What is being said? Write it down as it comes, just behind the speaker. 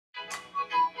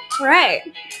Right.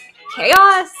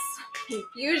 Chaos,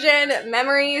 confusion,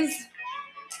 memories.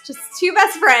 Just two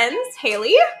best friends,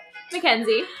 Haley,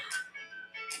 Mackenzie.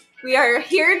 We are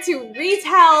here to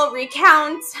retell,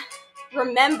 recount,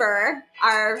 remember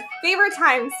our favorite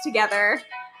times together.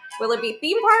 Will it be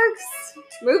theme parks,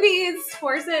 movies,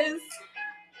 horses,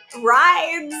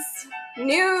 rides,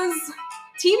 news,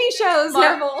 TV shows?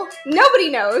 Marvel. Nobody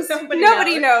knows.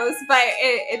 Nobody knows, but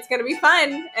it's going to be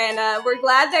fun, and we're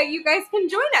glad that you guys can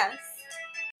join us.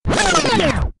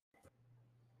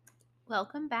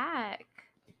 Welcome back.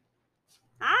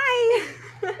 Hi.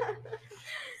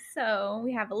 So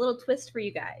we have a little twist for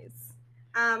you guys.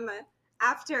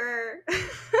 After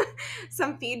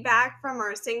some feedback from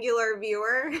our singular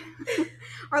viewer,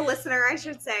 or listener, I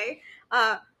should say,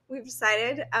 we've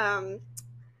decided to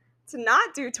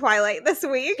not do Twilight this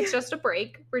week. It's just a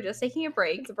break. We're just taking a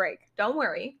break. It's a break. Don't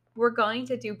worry. We're going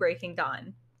to do Breaking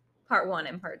Dawn, part 1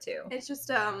 and part 2. It's just,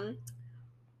 we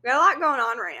got a lot going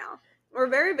on right now. We're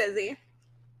very busy.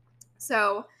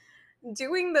 So,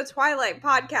 doing the Twilight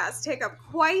podcast take up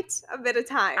quite a bit of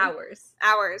time. Hours.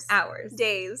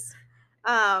 Days.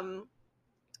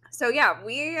 So yeah,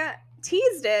 we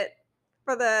teased it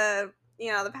for the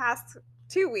past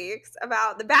 2 weeks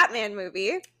about the Batman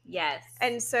movie. Yes.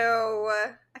 And so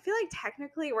I feel like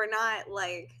technically we're not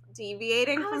like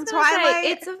deviating from Say,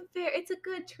 Twilight. it's a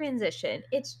good transition.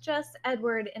 It's just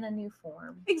Edward in a new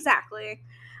form. Exactly.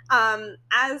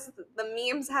 As the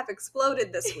memes have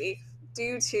exploded this week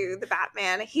due to the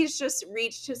Batman, he's just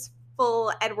reached his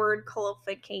full Edward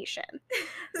qualification.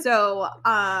 So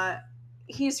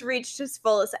he's reached his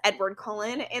fullest Edward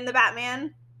Cullen in the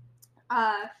Batman,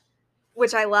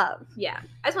 which I love. Yeah.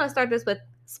 I just want to start this with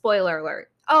spoiler alert.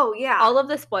 Oh, yeah. All of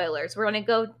the spoilers. We're going to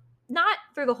go not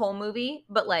through the whole movie,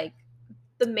 but like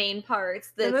the main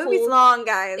parts. The movie's long,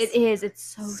 guys. It is.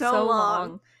 It's so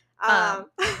long.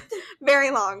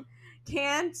 Very long.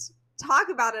 Can't talk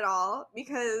about it all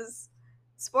because,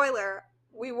 spoiler,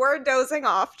 we were dozing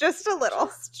off just a little.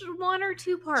 Just 1 or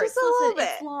 2 parts. Just a little bit.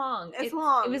 It's long. It's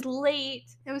long. It was late.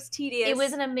 It was tedious. It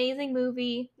was an amazing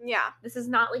movie. Yeah. This is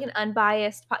not like an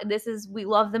unbiased. We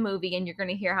love the movie, and you're going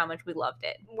to hear how much we loved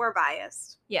it. We're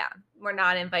biased. Yeah. We're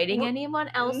not inviting anyone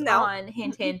else No. on,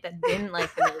 hint, that didn't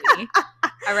like the movie.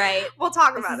 All right? We'll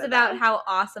talk about it. This is about how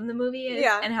awesome the movie is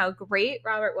Yeah. and how great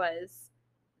Robert was.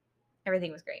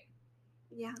 Everything was great.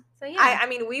 Yeah. So, yeah. I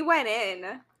mean, we went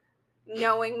in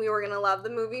knowing we were going to love the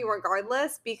movie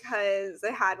regardless because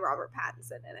it had Robert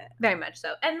Pattinson in it. Very much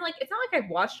so. And, like, it's not like I've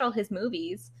watched all his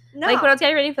movies. No. Like, when I was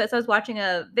getting ready for this, I was watching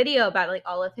a video about, like,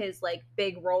 all of his, like,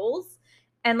 big roles.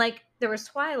 And, like, there was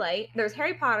Twilight. There was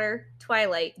Harry Potter,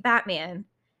 Twilight, Batman.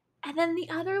 And then the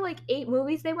other, like, 8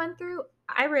 movies they went through,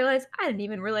 I didn't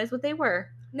even realize what they were.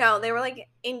 No, they were, like,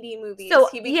 indie movies. So,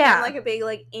 he became, yeah. like, a big,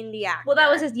 like, indie actor. Well, that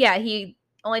was he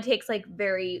only takes, like,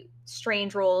 very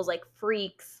strange roles, like,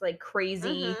 freaks, like,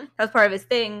 crazy. Mhm. That was part of his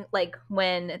thing. Like,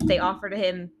 when they offered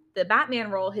him the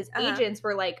Batman role, his agents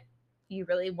were like, you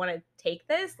really want to take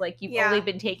this? Like, you've only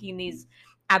been taking these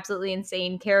absolutely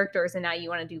insane characters, and now you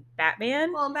want to do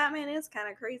Batman? Well, Batman is kind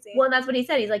of crazy. Well, that's what he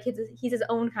said. He's like, he's his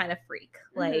own kind of freak.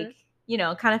 Like,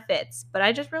 kind of fits. But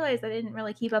I just realized I didn't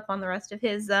really keep up on the rest of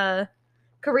his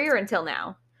career until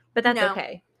now. But that's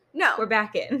okay. No. We're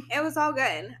back in. It was all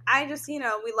good. I just, we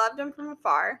loved him from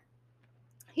afar.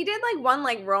 He did, like, one,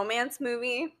 like, romance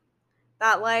movie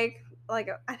that, like,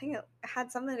 I think it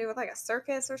had something to do with, like, a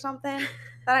circus or something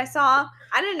that I saw.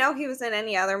 I didn't know he was in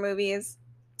any other movies.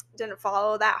 Didn't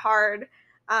follow that hard.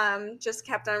 Just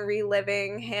kept on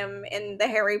reliving him in the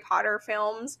Harry Potter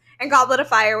films and Goblet of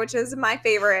Fire, which is my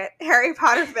favorite Harry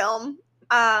Potter film.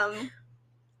 And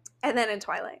then in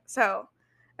Twilight. So,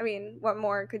 I mean, what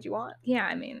more could you want? Yeah,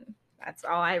 I mean, that's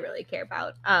all I really care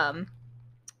about.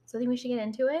 So I think we should get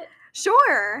into it.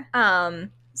 Sure.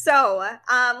 So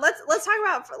let's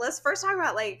first talk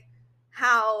about like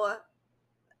how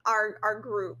our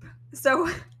group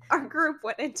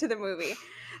went into the movie.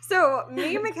 So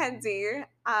me and Mackenzie,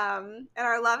 and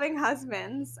our loving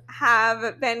husbands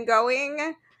have been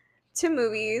going to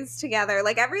movies together.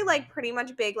 Like every like pretty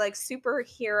much big like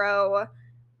superhero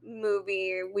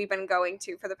movie we've been going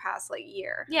to for the past like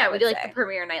year. Yeah, we do like the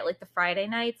premiere night, like the Friday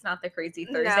nights, not the crazy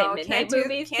Thursday midnight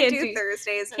movies. Can't do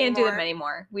Thursdays anymore. Can't do them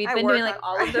anymore. We've been doing like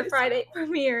all of the Friday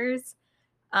premieres.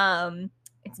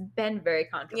 It's been very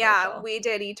controversial. Yeah, we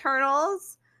did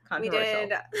Eternals. We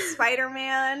did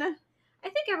Spider-Man. I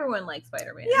think everyone likes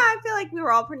Spider-Man. Yeah, I feel like we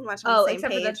were all pretty much on the same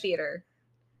page. For the theater.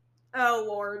 Oh,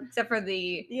 Lord. Except for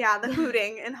the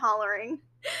hooting and hollering.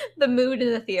 The mood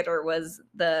in the theater was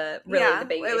the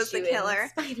big it was the issue killer. in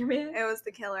Spider-Man. It was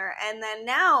the killer. And then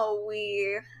now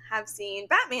we have seen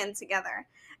Batman together.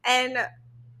 And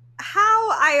how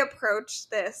I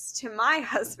approached this to my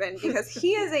husband, because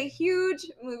he is a huge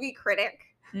movie critic.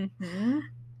 Mm-hmm.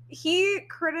 He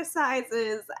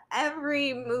criticizes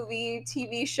every movie,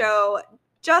 TV show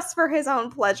just for his own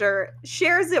pleasure,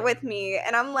 shares it with me,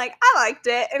 and I'm like, I liked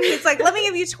it. And he's like, let me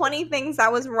give you 20 things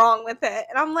that was wrong with it.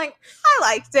 And I'm like, I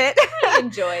liked it. I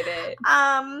enjoyed it.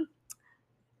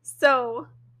 So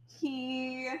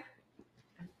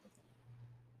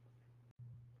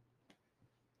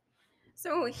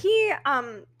he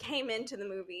came into the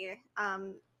movie.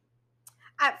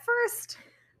 At first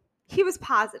he was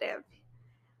positive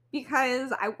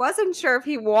because I wasn't sure if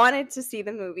he wanted to see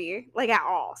the movie, like, at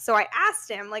all. So I asked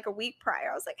him, like, a week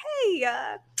prior. I was like, hey,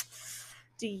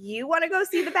 do you want to go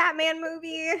see the Batman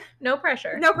movie? No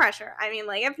pressure. No pressure. I mean,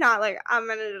 like, if not, like, I'm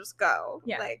gonna just go.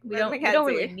 Yeah, like, we don't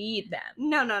really need them.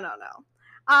 No.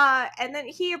 And then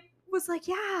he was like,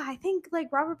 yeah, I think, like,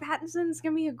 Robert Pattinson's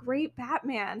gonna be a great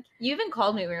Batman. You even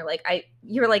called me when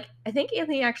you were like, I think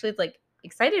Anthony actually is, like,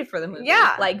 excited for the movie.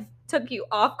 Yeah. Like, took you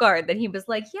off guard. Then he was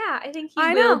like, yeah, I think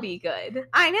he will be good.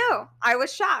 I know. I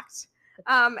was shocked.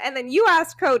 And then you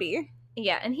asked Cody.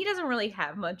 Yeah, and he doesn't really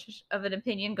have much of an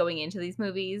opinion going into these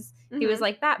movies. Mm-hmm. He was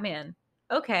like, Batman.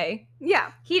 Okay.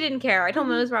 Yeah. He didn't care. I told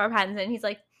him it was Robert Pattinson. He's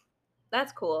like,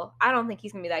 that's cool. I don't think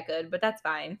he's going to be that good, but that's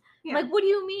fine. Yeah. I'm like, what do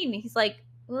you mean? He's like,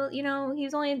 well, you know, he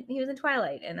was in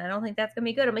Twilight, and I don't think that's going to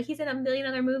be good. I'm like, he's in a million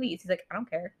other movies. He's like, I don't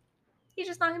care. He's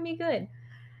just not going to be good.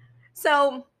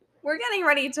 So we're getting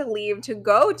ready to leave to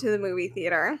go to the movie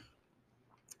theater.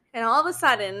 And all of a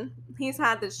sudden, he's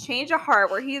had this change of heart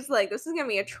where he's like, this is going to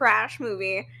be a trash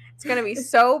movie. It's going to be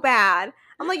so bad.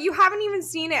 I'm like, you haven't even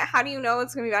seen it. How do you know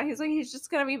it's going to be bad? He's like, he's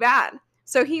just going to be bad.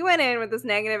 So he went in with this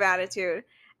negative attitude.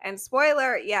 And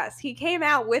spoiler, yes, he came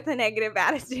out with a negative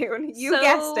attitude. You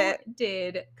guessed it.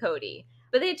 Did Cody.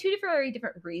 But they had two very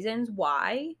different reasons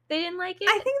why they didn't like it.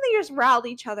 I think they just riled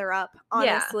each other up,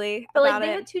 honestly. Yeah. But, like, they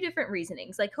had two different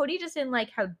reasonings. Like, Cody just didn't like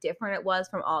how different it was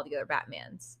from all the other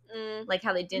Batmans. Like,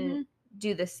 how they didn't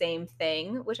do the same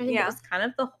thing, which I think was kind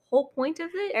of the whole point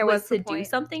of it. It was to do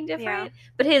something different. Yeah.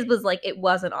 But his was, like, it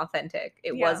wasn't authentic.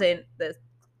 It wasn't the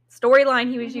storyline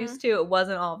he was used to. It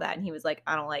wasn't all of that. And he was like,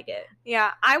 I don't like it.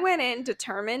 Yeah. I went in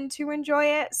determined to enjoy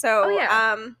it. So,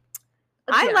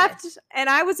 I left and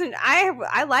I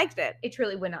liked it. It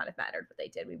truly would not have mattered what they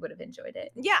did. We would have enjoyed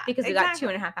it. Yeah. Because we got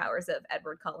 2.5 hours of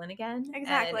Edward Cullen again.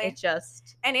 Exactly.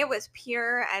 And it was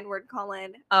pure Edward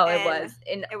Cullen. Oh, it was.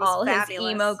 And it was all fabulous.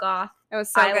 His emo goth it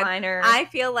was so eyeliner. Good. I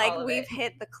feel like we've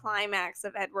hit the climax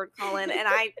of Edward Cullen. And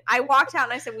I walked out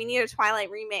and I said, we need a Twilight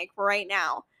remake right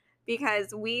now.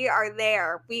 Because we are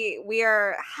there. We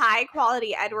are high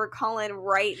quality Edward Cullen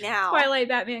right now. Twilight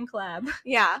Batman collab.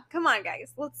 Yeah. Come on,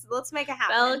 guys. Let's make it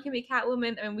happen. Bella can be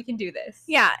Catwoman. I mean, we can do this.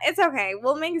 Yeah, it's okay.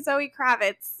 We'll make Zoe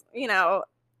Kravitz,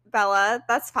 Bella.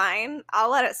 That's fine.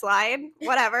 I'll let it slide.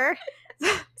 Whatever.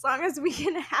 As long as we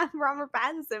can have Robert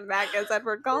Pattinson back as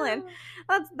Edward Cullen.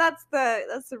 That's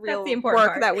the real work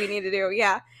part that we need to do.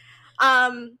 Yeah.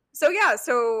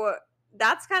 So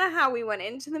that's kind of how we went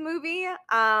into the movie.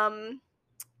 And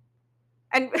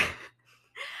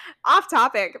off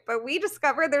topic, but we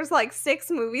discovered there's like 6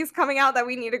 movies coming out that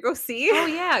we need to go see. Oh,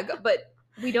 yeah. But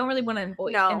we don't really want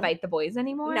to invite the boys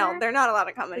anymore. No, they're not allowed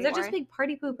to come anymore. They're just big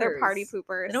party poopers. They're party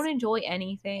poopers. They don't enjoy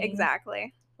anything.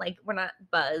 Exactly. Like, we're not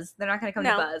Buzz. They're not going to come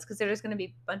to Buzz because they're just going to be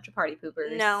a bunch of party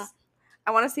poopers. No. I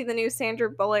want to see the new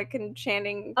Sandra Bullock and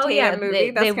Channing Tatum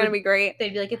movie. That's going to be great.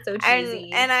 They'd be like, it's so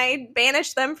cheesy. And I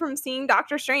banished them from seeing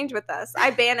Doctor Strange with us. I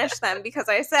banished them because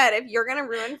I said, if you're going to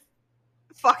ruin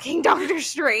fucking Doctor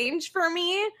Strange for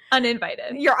me,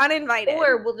 uninvited. You're uninvited.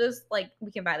 Or we'll just, like, we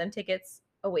can buy them tickets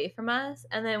away from us,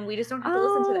 and then we just don't have to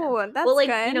listen to them. Oh, that's well, like,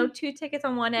 good. 2 tickets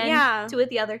on one end, 2 at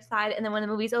the other side, and then when the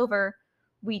movie's over,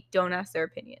 we don't ask their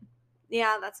opinion.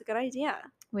 Yeah, that's a good idea.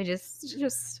 We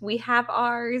we have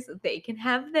ours, they can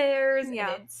have theirs, and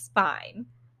it's fine.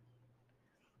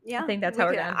 Yeah. I think that's how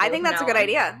we're going to do it. I think that's a good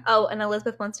idea. Oh, and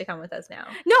Elizabeth wants to come with us now.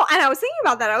 No, and I was thinking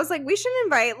about that. I was like, we should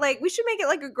invite, like, we should make it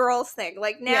like a girls thing.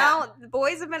 Like, now the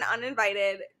boys have been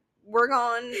uninvited. We're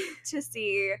going to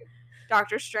see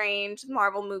Doctor Strange,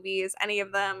 Marvel movies, any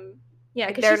of them. Yeah,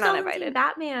 because she's not invited.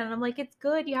 Batman. And I'm like, it's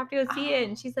good. You have to go see it.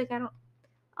 And she's like,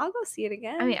 I'll go see it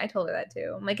again. I mean, I told her that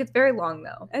too. I'm like, it's very long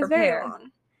though. It's very long.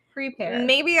 Prepare.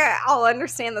 Maybe I'll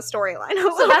understand the storyline.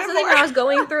 So that's the thing. When I was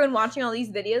going through and watching all these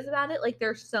videos about it, like,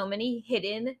 there's so many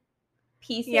hidden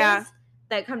pieces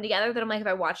that come together that I'm like, if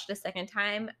I watched it a second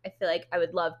time, I feel like I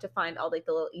would love to find all, like,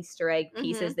 the little Easter egg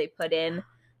pieces they put in.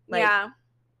 Like,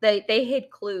 They hid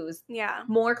clues, Yeah.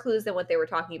 more clues than what they were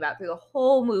talking about through the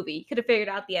whole movie. You could have figured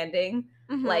out the ending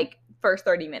Mhm. like first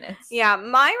 30 minutes. Yeah,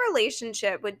 my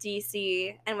relationship with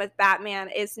DC and with Batman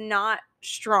is not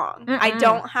strong. I Mm-mm.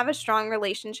 don't have a strong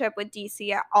relationship with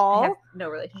DC at I all. have no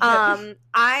relationship.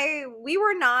 We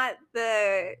were not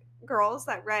the girls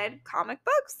that read comic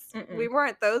books. Mm-mm. We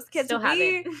weren't those kids. Still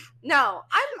haven't. No,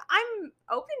 I'm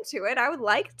open to it. I would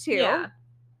like to. Yeah,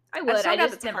 I would. I still got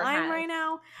just the never time have. right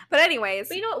now. But anyways,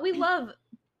 But you know what? We love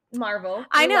Marvel.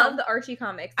 I We know. love the Archie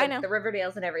comics, I like know. the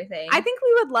Riverdales and everything. I think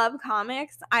we would love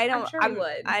comics. I'm sure we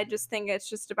would. I just think it's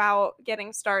just about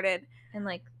getting started. And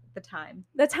like the time.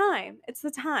 The time. It's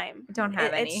the time. I don't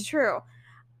have any. It's true.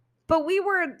 But we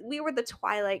were the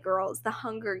Twilight girls, the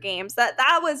Hunger Games.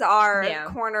 That was our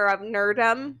corner of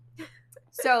nerdom.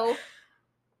 So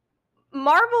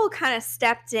Marvel kind of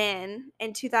stepped in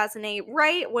 2008,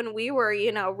 right when we were,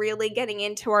 really getting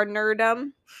into our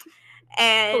nerdom.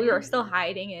 And but we were still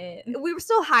hiding it. We were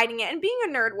still hiding it, and being a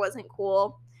nerd wasn't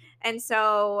cool. And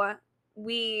so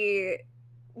we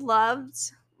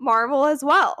loved Marvel as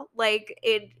well. Like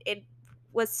it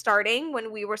was starting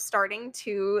when we were starting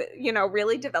to,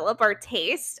 really develop our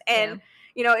taste, and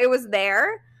it was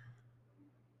there.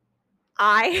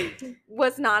 I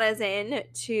was not as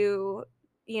into,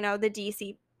 the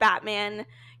DC Batman,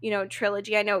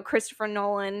 trilogy. I know Christopher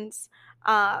Nolan's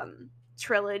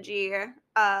trilogy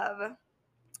of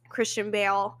Christian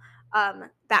Bale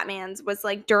Batman's was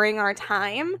like during our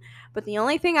time, but the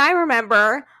only thing I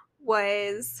remember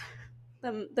was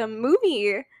the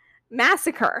movie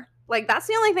Massacre. Like that's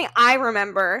the only thing I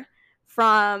remember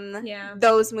from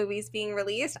those movies being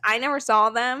released. I never saw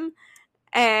them,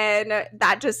 and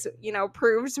that just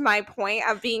proved my point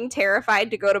of being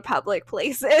terrified to go to public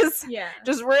places.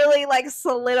 Just really like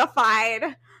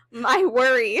solidified my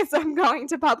worries of going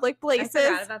to public places.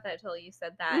 I forgot about that until you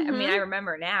said that. I mean, I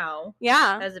remember now.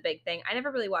 Yeah. That was a big thing. I never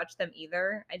really watched them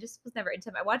either. I just was never into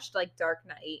them. I watched like Dark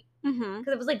Knight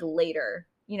because it was like later,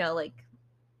 got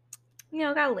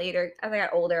later. As I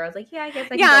got older, I was like, yeah, I guess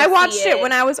I can I watched it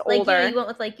when I was older. Like, you went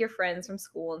with like your friends from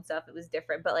school and stuff. It was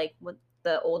different. But like with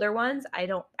the older ones, I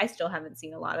still haven't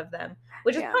seen a lot of them,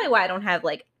 which is probably why I don't have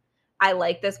like, I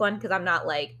like this one because I'm not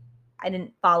like, I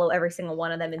didn't follow every single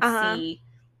one of them and see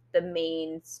the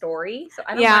main story. So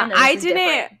I don't mind that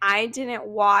I didn't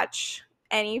watch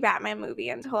any Batman movie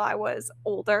until I was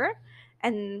older,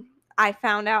 and I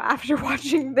found out after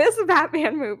watching this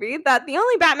Batman movie that the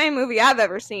only Batman movie I've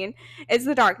ever seen is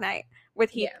The Dark Knight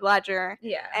with Heath Ledger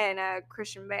and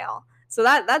Christian Bale. So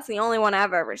that's the only one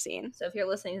I've ever seen. So if you're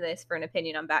listening to this for an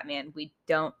opinion on Batman, we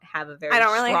don't have a very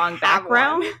strong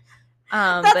background.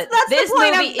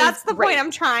 That's the point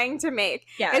I'm trying to make.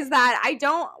 Is that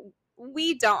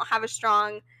we don't have a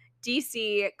strong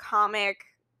DC comic,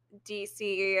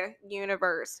 DC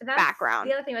universe background.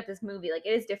 The other thing about this movie, like it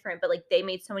is different, but like they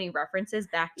made so many references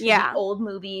back to the old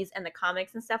movies and the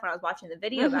comics and stuff. When I was watching the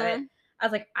video about it, I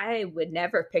was like, I would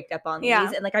never have picked up on these,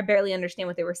 and like I barely understand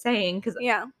what they were saying because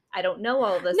I don't know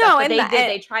all of this stuff. But they did.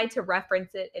 They tried to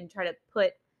reference it and try to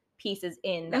put pieces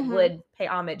in that would pay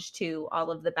homage to all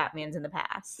of the Batmans in the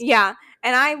past. Yeah,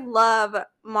 and I love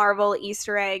Marvel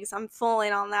Easter eggs. I'm full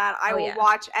in on that. I will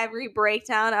watch every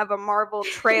breakdown of a Marvel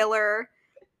trailer,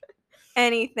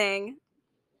 anything,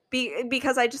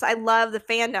 because I love the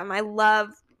fandom. I love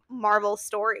Marvel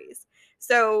stories.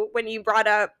 So when you brought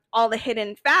up all the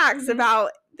hidden facts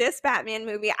about this Batman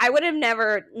movie, I would have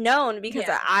never known because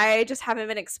I just haven't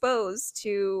been exposed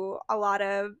to a lot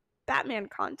of Batman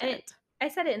content. I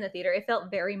said it in the theater. It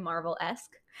felt very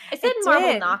Marvel-esque. I said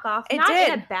Marvel knockoff, not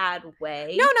in a bad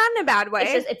way. No, not in a bad way.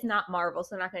 It's just it's not Marvel, so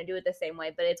they're not going to do it the same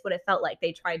way. But it's what it felt like.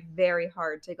 They tried very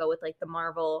hard to go with like the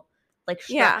Marvel like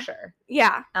structure.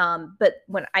 Yeah. But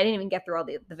when I didn't even get through all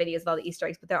the videos of all the Easter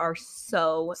eggs, but there are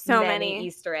so many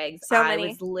Easter eggs. I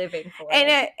was living for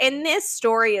it. And this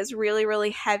story is really, really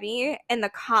heavy in the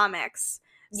comics.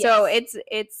 So it's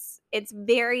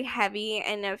very heavy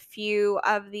in a few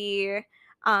of the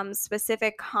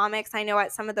specific comics. I know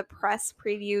at some of the press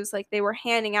previews, like they were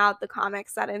handing out the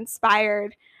comics that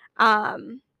inspired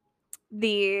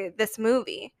this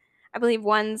movie. I believe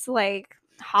one's like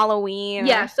Halloween.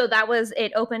 So that was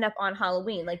it. Opened up on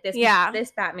Halloween, like this.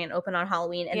 This Batman opened on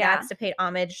Halloween, and that's to pay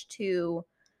homage to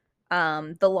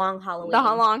the Long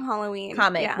Halloween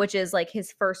comic, which is like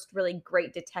his first really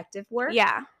great detective work.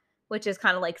 Which is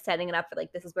kind of like setting it up for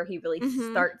like this is where he really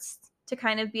starts to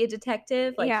kind of be a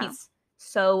detective. Like he's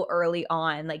so early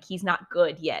on, like he's not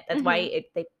good yet. That's why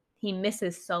he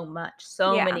misses so much,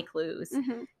 many clues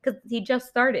because he just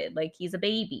started. Like he's a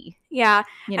baby. And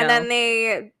then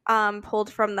they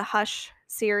pulled from the Hush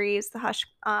series, the Hush,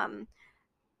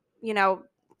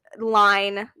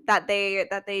 line that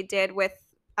they did with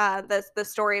the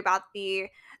story about the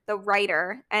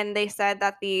writer, and they said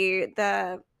that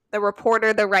the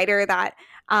reporter, the writer that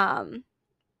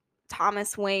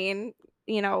Thomas Wayne,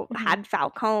 had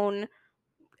Falcone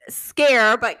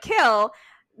scare but kill,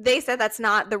 they said that's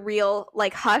not the real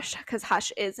like Hush, because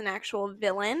Hush is an actual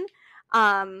villain.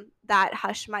 That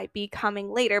Hush might be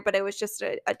coming later, but it was just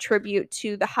a tribute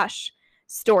to the Hush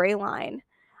storyline.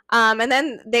 And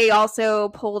then they also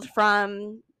pulled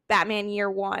from Batman Year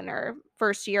One or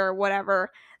First Year or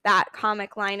whatever that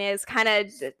comic line is, kind of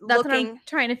That's looking. what I'm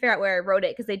trying to figure out where I wrote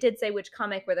it, because they did say which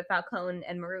comic where the Falcone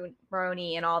and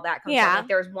Maroni and all that comes from. Like,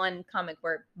 there's one comic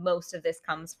where most of this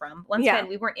comes from. Once again,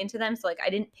 we weren't into them, so like I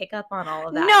didn't pick up on all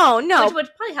of that. No, which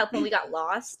probably helped when we got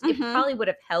lost. It probably would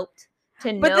have helped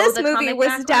to know. But this the movie comic was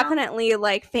background. definitely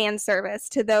like fan service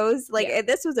to those. Like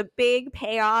this was a big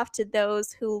payoff to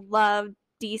those who loved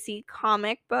DC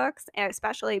comic books, and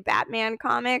especially Batman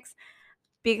comics,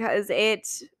 because it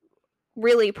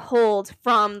really pulled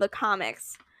from the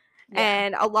comics.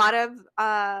 And a lot of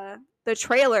the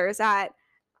trailers at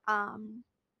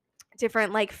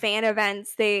different like fan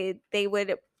events, they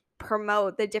would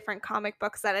promote the different comic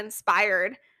books that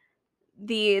inspired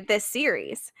this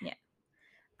series. You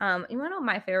want to know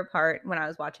my favorite part when I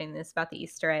was watching this about the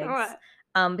Easter eggs?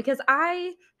 What? Because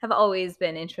I have always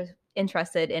been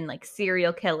interested in like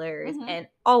serial killers, and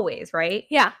always, right?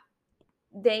 Yeah.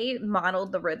 They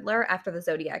modeled the Riddler after the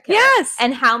Zodiac Killer. Yes.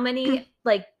 And how many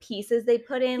like pieces they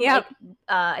put in. Like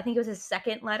I think it was his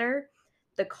second letter.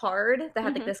 The card that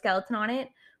had like the skeleton on it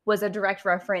was a direct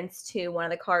reference to one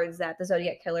of the cards that the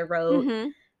Zodiac Killer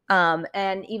wrote.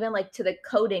 And even like to the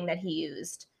coding that he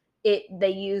used. They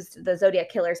used the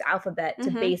Zodiac Killer's alphabet to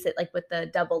base it like with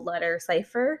the double letter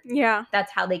cipher. Yeah.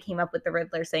 That's how they came up with the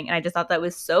Riddler thing. And I just thought that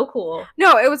was so cool.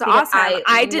 No, it was awesome.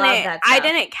 I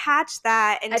didn't catch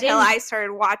that until I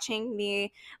started watching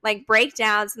the like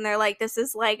breakdowns, and they're like, this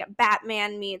is like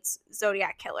Batman meets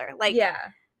Zodiac Killer. Like,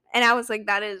 and I was like,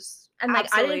 that is and like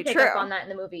I didn't pick up on that in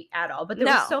the movie at all. But there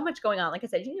was so much going on. Like I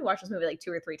said, you need to watch this movie like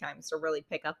 2 or 3 times to really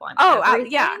pick up on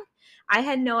everything. I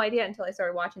had no idea until I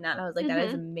started watching that, and I was like, that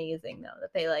is amazing though,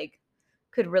 that they like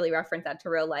could really reference that to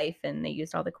real life, and they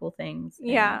used all the cool things.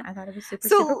 Yeah. I thought it was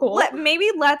super cool. Maybe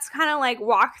let's kind of like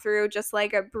walk through just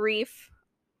like a brief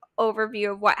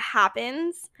overview of what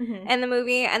happens in the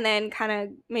movie, and then kind of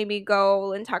maybe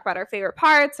go and talk about our favorite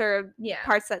parts or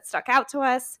parts that stuck out to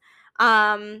us.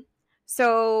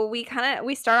 So we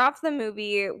start off the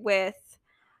movie with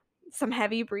some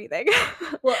heavy breathing.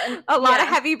 A lot of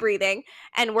heavy breathing,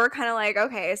 and we're kind of like,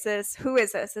 okay, who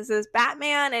is this? This is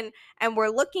Batman, and we're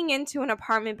looking into an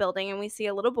apartment building, and we see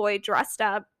a little boy dressed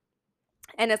up,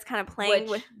 and it's kind of playing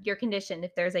with your condition.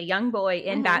 If there's a young boy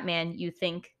in Batman, you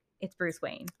think it's Bruce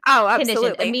Wayne. Oh,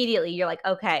 absolutely. Immediately, you're like,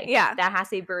 okay, that has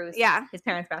to be Bruce. Yeah, his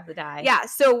parents about to die. Yeah,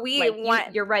 so we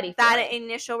want you're ready for that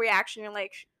initial reaction. You're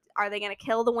like, are they going to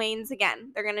kill the Waynes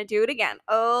again? They're going to do it again.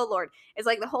 Oh, Lord. It's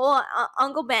like the whole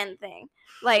Uncle Ben thing.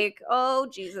 Like, oh,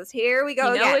 Jesus, here we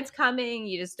go again. It's coming.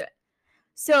 You just do it.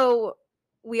 So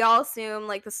we all assume,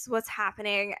 like, this is what's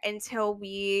happening until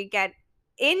we get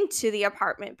into the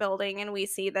apartment building and we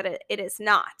see that it is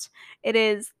not.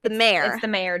 It's the mayor. It's the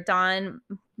mayor, Don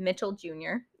Mitchell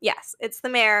Jr. Yes, it's the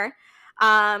mayor.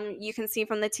 You can see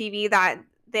from the TV that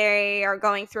they are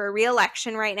going through a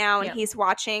re-election right now, and he's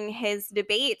watching his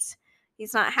debate.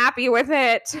 He's not happy with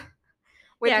it.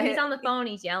 He's on the phone.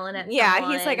 He's yelling at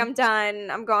someone. He's like, I'm done.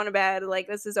 I'm going to bed. Like,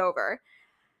 this is over.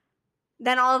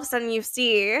 Then all of a sudden you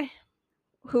see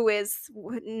who is,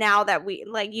 now that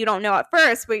you don't know at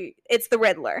first, but it's the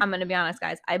Riddler. I'm going to be honest,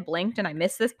 guys. I blinked and I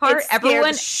missed this part.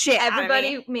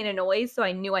 Everybody made a noise, so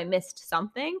I knew I missed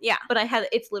something. Yeah. But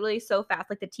it's literally so fast.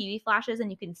 Like, the TV flashes and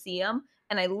you can see them.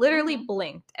 And I literally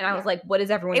blinked, and I was like, what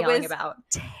is everyone yelling about?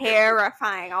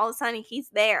 Terrifying. All of a sudden, he's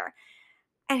there.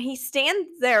 And he stands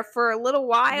there for a little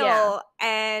while,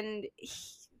 and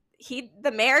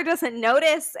the mayor doesn't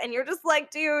notice, and you're just like,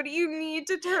 dude, you need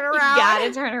to turn around. You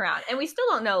gotta turn around. And we still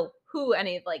don't know who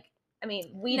don't,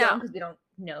 because we don't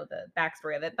know the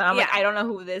backstory of it. But I'm like, I don't know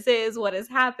who this is. What is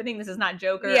happening? This is not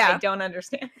Joker. I don't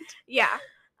understand. Yeah.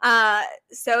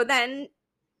 So then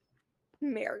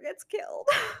mayor gets killed.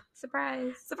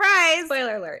 Surprise.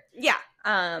 Spoiler alert. Yeah.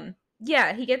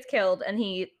 He gets killed, and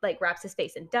he like wraps his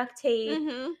face in duct tape.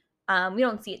 We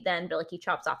don't see it then, but like he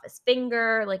chops off his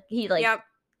finger. Like he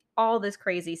all this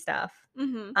crazy stuff.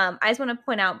 I just want to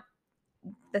point out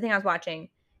the thing I was watching.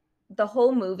 The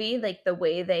whole movie, like the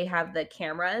way they have the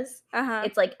cameras,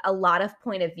 it's like a lot of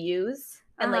point of views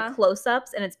and like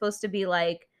close-ups, and it's supposed to be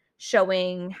like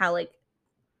showing how like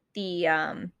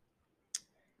the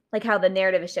like how the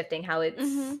narrative is shifting, how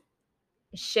it's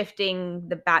shifting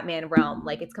the Batman realm.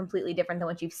 Like, it's completely different than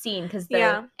what you've seen because the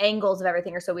Yeah. angles of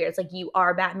everything are so weird. It's like, you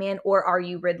are Batman or are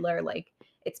you Riddler? Like,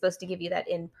 it's supposed to give you that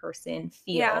in-person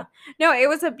feel. Yeah. No, it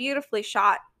was a beautifully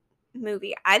shot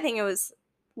movie. I think it was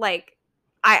like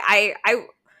I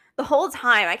the whole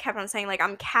time I kept on saying like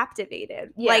I'm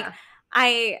captivated. Yeah. Like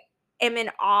I am in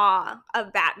awe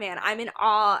of Batman. I'm in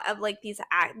awe of like these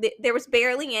there was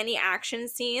barely any action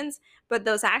scenes, but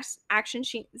those action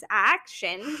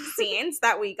scenes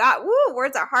that we got, woo,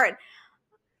 words are hard,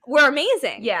 were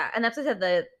amazing. Yeah, and that's what I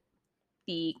said,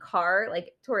 the car,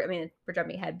 like, I mean, we're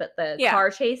jumping ahead, but the Yeah.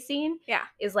 car chase scene Yeah.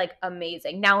 is like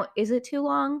amazing. Now, is it too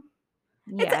long?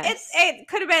 Yes. It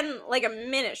could have been like a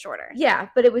minute shorter. Yeah,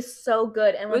 but it was so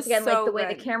good. And It once was again, like so the way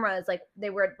the good. camera is, like, they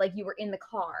were like you were in the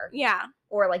car. Yeah.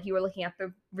 Or like you were looking at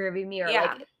the rearview mirror.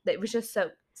 Yeah. Like, it was just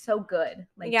so good.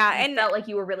 Like, Yeah, you and felt like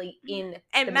you were really in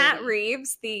and the Matt movie.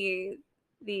 Reeves,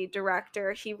 the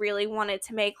director, he really wanted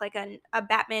to make like a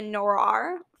Batman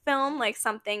noir film, like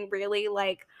something really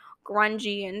like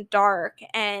grungy and dark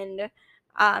and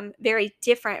very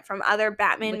different from other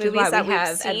Batman Which is movies why that we we've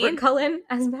have seen. Edward Cullen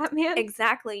as Batman.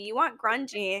 Exactly. You want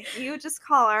grungy, you just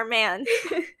call our man,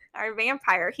 our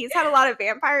vampire. He's had a lot of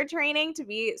vampire training to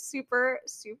be super,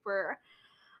 super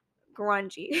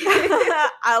grungy.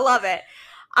 I love it.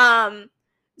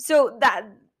 So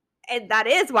that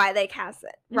is why they cast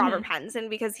it, Robert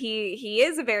Pattinson, because he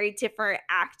is a very different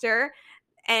actor,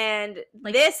 and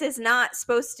Like, this is not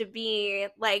supposed to be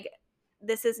like,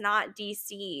 this is not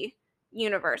DC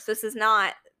universe. This is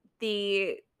not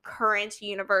the current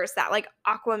universe that like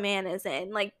Aquaman is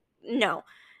in. Like, no.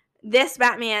 This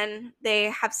Batman,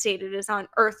 they have stated, is on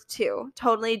Earth 2.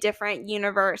 Totally different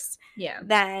universe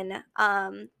than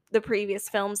the previous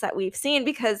films that we've seen,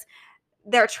 because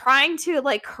they're trying to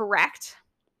like correct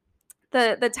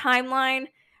the timeline,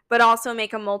 but also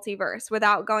make a multiverse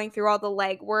without going through all the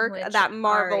legwork that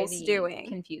Marvel's doing.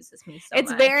 Confuses me so it's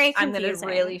much. very confusing. I'm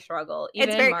gonna really struggle. Even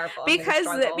it's very, in Marvel,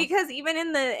 because even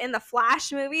in the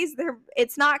Flash movies,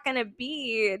 it's not gonna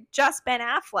be just Ben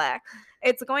Affleck.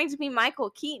 It's going to be Michael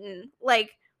Keaton.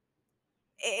 Like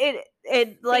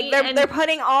they're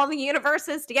putting all the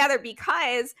universes together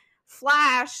because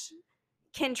Flash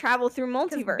can travel through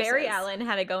multiverses. Barry Allen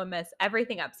had to go and mess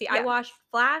everything up. See, I watched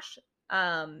Flash,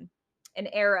 and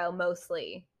Arrow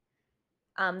mostly.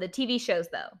 The TV shows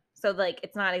though, so like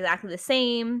it's not exactly the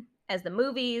same as the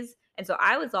movies, and so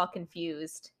I was all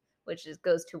confused, which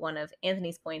goes to one of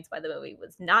Anthony's points why the movie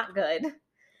was not good.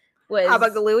 Was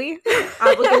Abagalooey?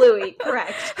 Abagalooey,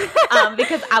 correct.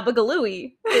 Because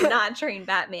Abagalooey did not train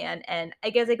Batman, and I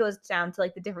guess it goes down to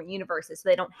like the different universes, so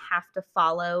they don't have to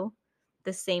follow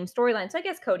the same storyline. So I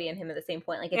guess Cody and him are the same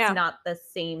point. Like, it's not the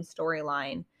same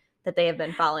storyline that they have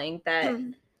been following. That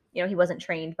he wasn't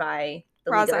trained by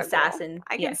the League of Assassins.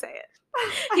 I can say it.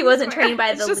 He wasn't trained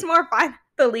by it's just more fun.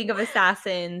 The League of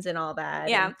Assassins and all that.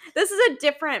 Yeah, this is a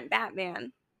different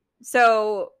Batman.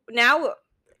 So now,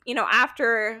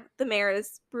 after the mayor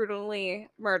is brutally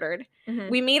murdered,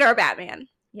 we meet our Batman.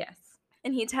 Yes.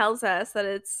 And he tells us that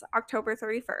it's October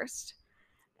 31st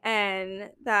and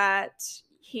that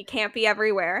he can't be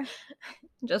everywhere.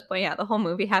 Just pointing out, the whole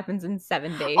movie happens in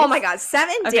 7 days. Oh my God,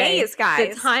 7 days,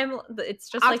 guys. The time, it's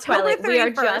just October like Twilight. 31st we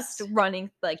are just running,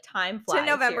 like, time flies to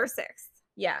November here. 6th.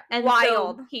 Yeah. And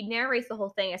wild. So he narrates the whole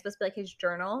thing. It's supposed to be like his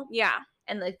journal. Yeah.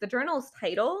 And like the journal's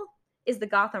title is The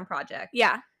Gotham Project.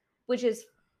 Yeah. Which is,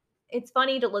 it's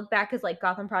funny to look back because like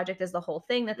Gotham Project is the whole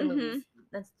thing that the movie's,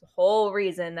 that's the whole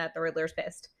reason that the Riddler's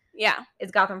pissed. Yeah.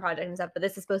 It's Gotham Project and stuff, but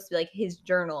this is supposed to be like his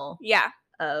journal. Yeah.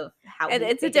 Of how and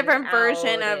it's a different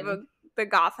version of the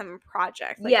Gotham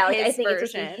Project. Like like I think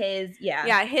it's just his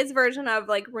his version of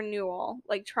like renewal,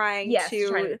 like trying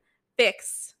to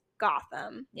fix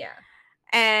Gotham. Yeah.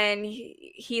 And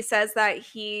he says that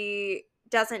he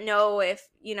doesn't know if,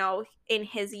 in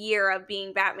his year of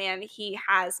being Batman, he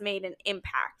has made an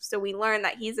impact. So we learn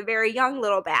that he's a very young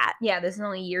little bat. Yeah, this is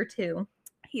only year 2.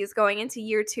 He's going into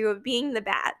year 2 of being the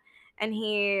bat. And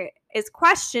he is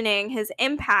questioning his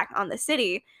impact on the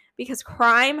city because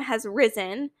crime has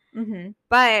risen.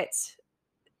 But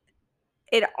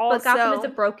it also... But Gotham is a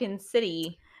broken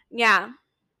city. Yeah.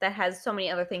 That has so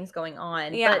many other things going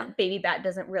on. Yeah. But Baby Bat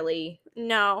doesn't really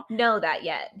know that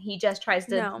yet. He just tries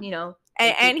to,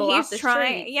 and he's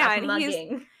trying,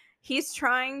 and he's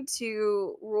trying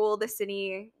to rule the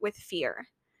city with fear.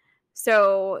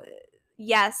 So,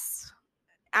 yes,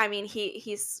 I mean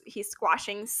he's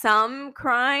squashing some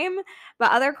crime,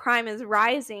 but other crime is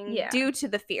rising due to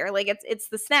the fear. Like it's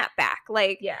the snapback.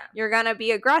 Like you're gonna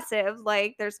be aggressive.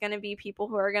 Like there's gonna be people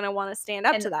who are gonna want to stand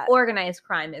up to that. Organized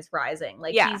crime is rising.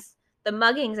 Like the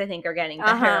muggings, I think, are getting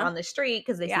better Uh-huh. on the street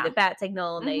because they see Yeah. the bat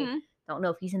signal and they Mhm. don't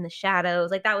know if he's in the shadows.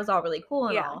 Like, that was all really cool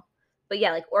and Yeah. all. But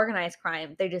yeah, like organized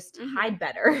crime, they just Mhm. hide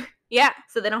better. Yeah.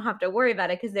 So they don't have to worry about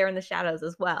it because they're in the shadows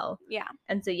as well. Yeah.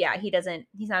 And so, yeah, he's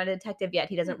not a detective yet.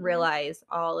 He doesn't Mm-mm. realize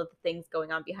all of the things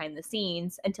going on behind the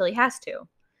scenes until he has to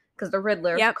because the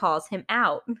Riddler Yep. calls him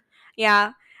out.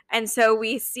 Yeah. And so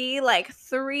we see like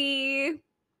 3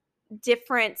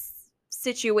 different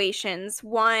situations.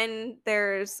 One,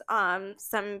 there's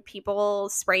some people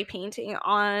spray painting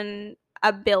on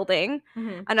a building.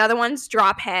 Mm-hmm. Another one's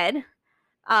Drophead,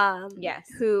 Yes.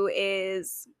 who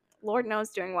is Lord knows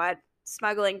doing what,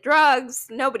 smuggling drugs,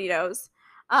 nobody knows.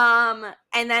 And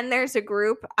then there's a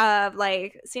group of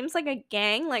like, seems like a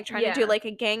gang, like trying to do Yeah. like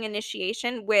a gang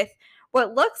initiation with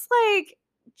what looks like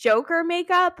Joker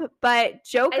makeup, but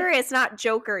Joker is not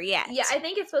Joker yet. Yeah, I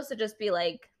think it's supposed to just be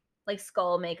like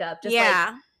skull makeup, just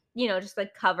yeah. like, just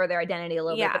like cover their identity a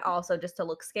little bit, Yeah. but also just to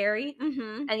look scary.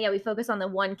 Mm-hmm. And yeah, we focus on the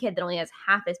one kid that only has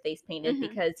half his face painted Mhm.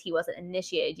 because he wasn't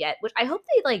initiated yet, which I hope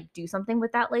they like do something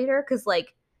with that later because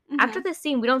like after Mhm. this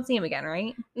scene, we don't see him again,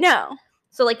 right? No.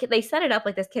 So like they set it up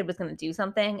like this kid was gonna do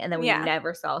something, and then we Yeah.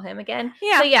 never saw him again.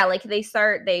 Yeah. So yeah, like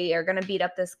they are gonna beat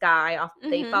up this guy off.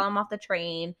 They Mhm. follow him off the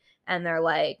train, and they're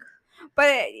like,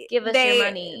 But "Give us your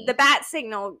money." The bat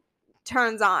signal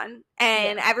turns on,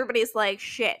 and Yeah. everybody's like,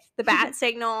 "Shit!" The bat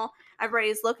signal.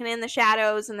 Everybody's looking in the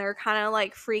shadows, and they're kind of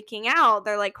like freaking out.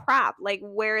 They're like, "Crap! Like,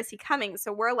 where is he coming?"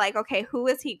 So we're like, "Okay, who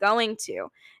is he going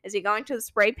to? Is he going to the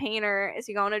spray painter? Is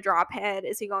he going to Drophead?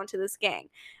 Is he going to this gang?"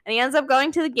 And he ends up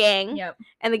going to the gang, Yep.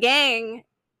 and the gang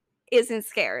isn't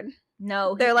scared.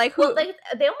 No, They're like, well, "Who?"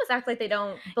 they almost act like they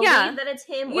don't believe Yeah. that it's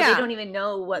him, or Yeah. they don't even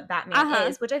know what Batman Uh-huh.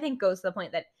 is, which I think goes to the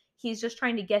point that he's just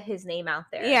trying to get his name out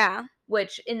there. Yeah.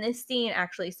 Which in this scene,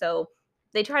 actually, so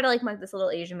they try to like mug this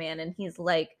little Asian man, and he's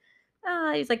like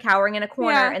cowering in a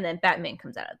corner, Yeah. and then Batman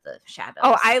comes out of the shadows.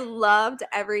 Oh, I loved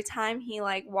every time he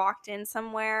like walked in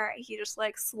somewhere, he just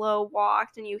like slow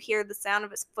walked and you hear the sound of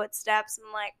his footsteps and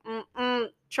like,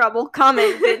 trouble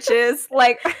coming, bitches.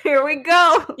 Like, here we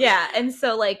go. Yeah, and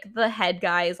so like the head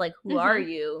guy is like, "Who are Mhm.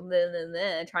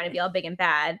 you?" Trying to be all big and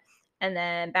bad, and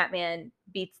then Batman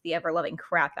beats the ever loving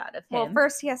crap out of him. Well,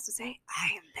 first he has to say,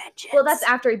 "I am vengeance." Well, that's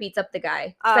after he beats up the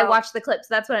guy. 'Cause I Oh. watched the clip,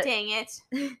 so that's what Dang it.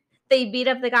 they beat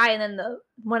up the guy, and then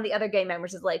one of the other gang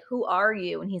members is like, "Who are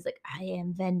you?" And he's like, "I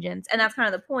am vengeance." And that's kind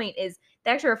of the point, is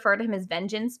they actually refer to him as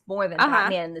Vengeance more than Uh-huh.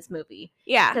 Batman in this movie.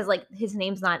 Yeah. Because like his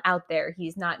name's not out there.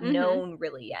 He's not Mhm. known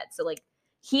really yet. So like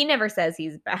he never says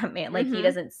he's Batman. Like he Mhm.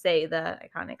 doesn't say the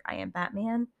iconic "I am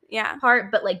Batman" Yeah. part,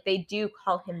 but like they do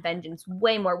call him Vengeance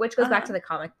way more, which goes back Uh-huh. to the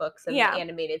comic books and Yeah. the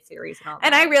animated series and all that.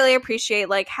 And I really appreciate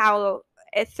like how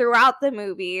throughout the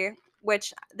movie,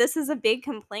 which this is a big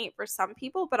complaint for some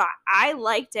people, but I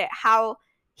liked it, how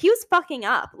he was fucking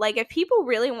up. Like if people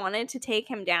really wanted to take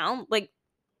him down, like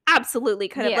absolutely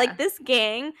could have. Yeah. Like this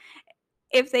gang,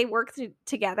 if they worked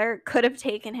together, could have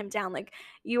taken him down. Like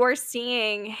you are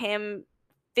seeing him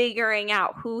figuring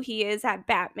out who he is at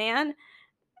Batman.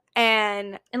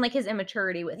 And like his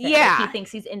immaturity with it. Yeah. Like he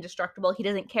thinks he's indestructible. He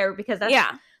doesn't care because that's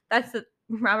yeah.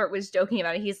 Robert was joking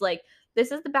about it. He's like,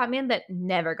 this is the Batman that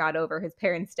never got over his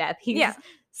parents' death. He's Yeah.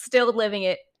 still living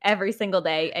it every single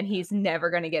day, and he's never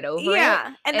going to get over it.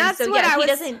 Yeah. And that's so, what I was.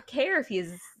 He doesn't care if he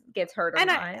gets hurt or And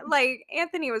not. like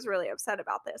Anthony was really upset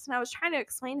about this, and I was trying to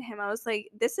explain to him. I was like,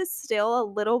 "This is still a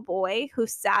little boy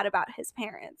who's sad about his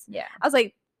parents." Yeah. I was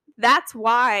like, "That's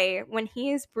why when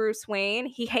he is Bruce Wayne,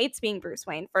 he hates being Bruce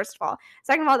Wayne. First of all,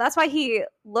 second of all, that's why he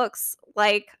looks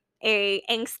like a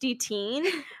angsty teen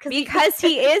because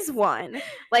he is one.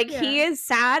 Like he is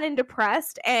sad and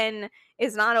depressed and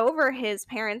is not over his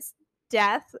parents'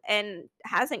 death and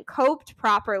hasn't coped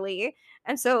properly."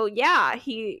 And so, yeah,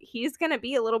 he's gonna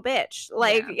be a little bitch.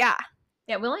 Like, yeah.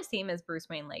 Yeah, we only see him as Bruce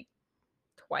Wayne like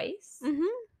twice. Mm-hmm.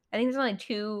 I think there's only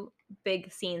 2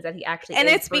 big scenes that he actually And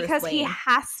is it's Bruce because Wayne. he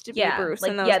has to be Bruce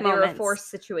in those they moments. were forced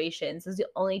situations. Those are the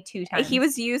only 2 times. He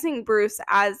was using Bruce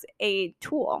as a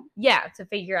tool. Yeah, to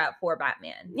figure out for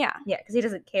Batman. Yeah. Yeah, because he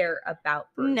doesn't care about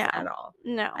Bruce No. at all.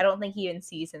 No. I don't think he even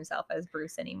sees himself as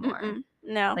Bruce anymore. Mm-mm.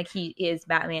 No. Like he is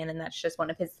Batman, and that's just one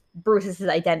of Bruce's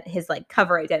his like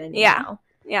cover identity. Yeah. Now.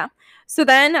 Yeah. So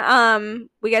then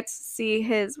we get to see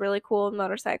his really cool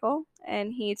motorcycle,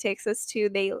 and he takes us to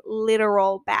the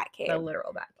literal Batcave. The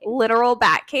literal Batcave. Literal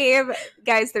Batcave.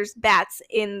 Guys, there's bats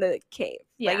in the cave.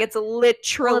 Yeah. Like it's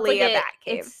literally a Batcave.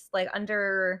 It's like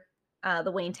under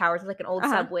the Wayne Towers. It's like an old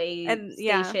subway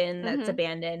station that's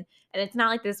abandoned, and it's not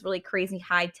like this really crazy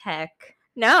high tech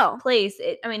place.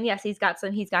 I mean, yes, he's got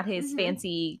his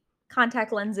fancy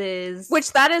contact lenses,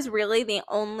 which that is really the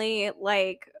only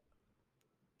like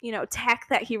tech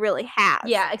that he really has.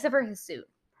 Yeah, except for his suit.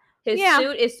 His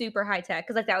suit is super high tech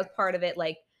because like that was part of it.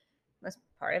 Like, was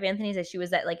part of Anthony's issue was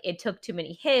that like it took too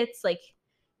many hits. Like,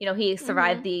 he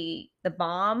survived the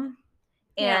bomb,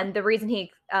 and the reason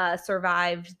he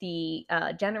survived the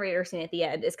generator scene at the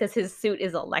end is because his suit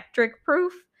is electric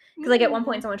proof. Because like at one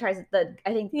point someone tries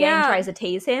gang tries to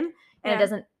tase him,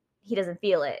 and he doesn't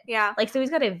feel it. Yeah. Like, so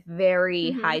he's got a very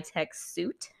high tech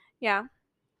suit. Yeah.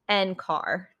 And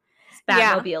car.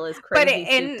 Batmobile is crazy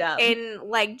souped up. In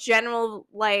like general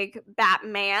like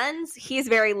Batman's, he's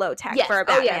very low tech for a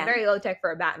Batman. Oh yeah, very low tech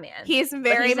for a Batman. He's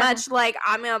very much like,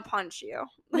 I'm gonna punch you.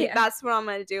 Like that's what I'm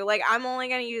gonna do. Like, I'm only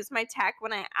gonna use my tech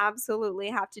when I absolutely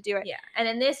have to do it. Yeah. And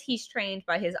in this, he's trained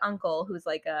by his uncle, who's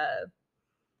like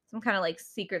some kind of like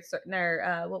secret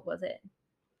what was it?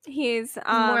 He's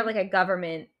more like a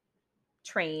government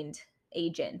trained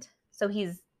agent. So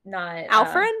he's not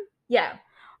Alfred? Yeah.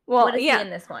 Well, what is he in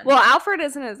this one? Well, Alfred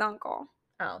isn't his uncle.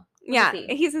 Oh. Yeah,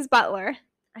 he's his butler.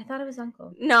 I thought it was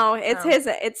uncle. No,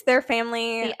 it's their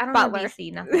family. See, I don't butler. know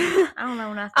DC, nothing. I don't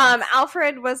know nothing.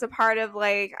 Alfred was a part of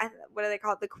like, what do they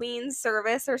call it? The Queen's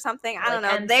Service or something. I don't know.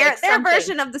 M6 Their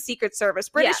version of the Secret Service,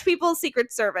 British People's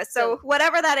Secret Service. So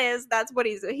whatever that is, that's what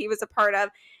he was a part of,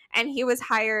 and he was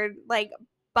hired like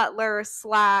butler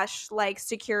 / like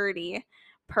security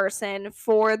person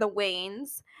for the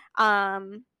Waynes.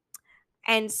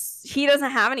 And he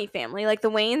doesn't have any family. Like, the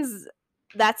Waynes,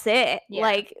 that's it. Yeah.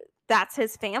 Like, that's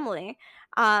his family.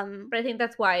 But I think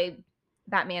that's why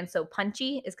Batman's so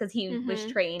punchy, is because he was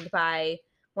trained by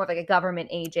more of like a government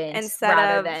agent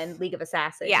rather than League of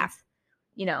Assassins. Yeah.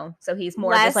 So he's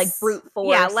more just like brute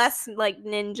force. Yeah, less like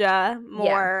ninja,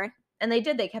 more. Yeah. And they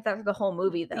kept that for the whole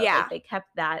movie, though. Yeah. Like, they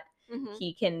kept that.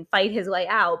 He can fight his way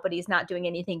out, but he's not doing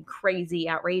anything crazy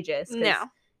outrageous. No.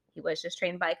 He was just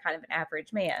trained by kind of an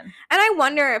average man. And I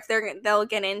wonder if they'll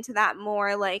get into that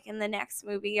more, like, in the next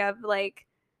movie of, like,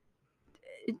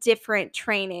 different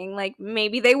training. Like,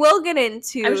 maybe they will get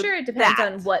into I'm sure it depends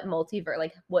on what multiverse,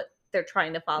 like, what they're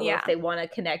trying to follow. Yeah. If they want to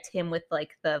connect him with,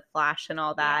 like, the Flash and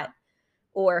all that.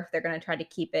 Or if they're going to try to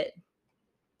keep it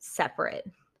separate.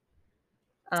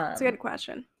 That's a good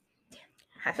question.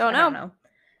 I don't know.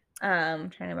 I'm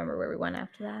trying to remember where we went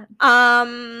after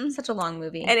that. Such a long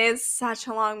movie. It is such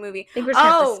a long movie. I think we're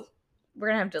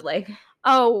gonna have to like.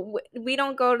 Oh, we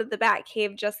don't go to the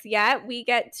Batcave just yet. We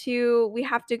have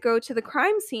to go to the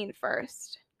crime scene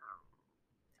first.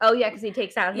 Oh yeah, because he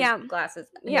takes out his glasses,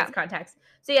 his contacts.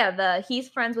 So yeah, he's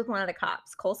friends with one of the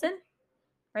cops, Coulson,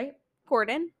 right?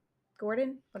 Gordon,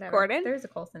 whatever. Gordon. There's a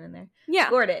Coulson in there. Yeah,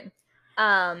 Gordon.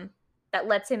 That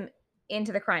lets him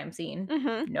into the crime scene.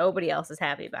 Nobody else is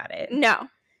happy about it. No.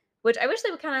 Which I wish they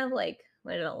would kind of like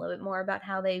let a little bit more about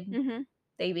how they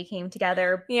became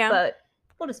together. Yeah. But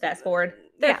we'll just fast forward.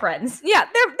 They're friends. Yeah,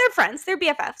 they're friends. They're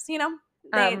BFFs,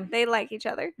 They like each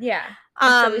other. Yeah.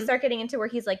 So we start getting into where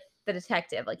he's like the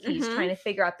detective. Like, he's trying to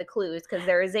figure out the clues because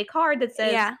there is a card that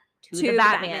says to the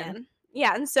Batman.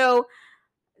 Yeah, and so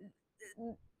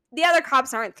the other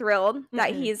cops aren't thrilled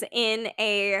that he's in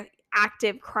a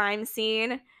active crime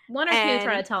scene. One or two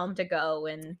trying to tell him to go,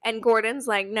 and Gordon's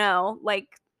like, no, like,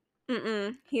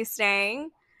 he's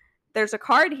staying. There's a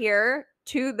card here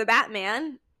to the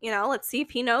Batman. Let's see if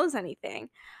he knows anything.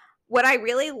 What I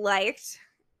really liked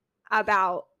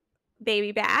about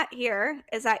Baby Bat here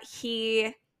is that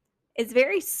he is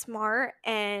very smart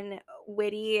and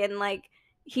witty, and like,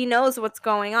 he knows what's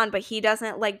going on, but he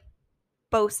doesn't like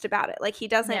boast about it. Like, he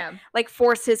doesn't like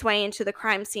force his way into the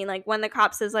crime scene. Like, when the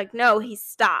cop says like no, he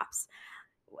stops.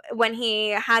 When he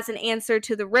has an answer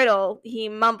to the riddle, he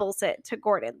mumbles it to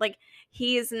Gordon. Like,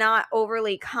 he's not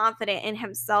overly confident in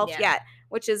himself yet,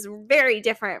 which is very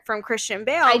different from Christian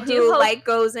Bale, who like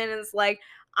goes in and is like,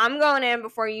 I'm going in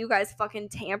before you guys fucking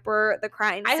tamper the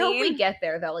crime scene. I hope we get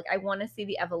there though. Like, I want to see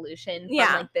the evolution from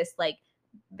like this like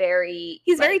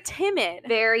he's very timid,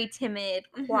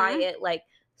 quiet, like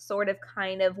sort of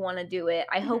kind of want to do it.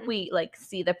 I hope we like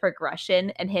see the progression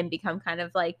and him become kind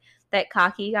of like that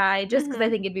cocky guy, just because I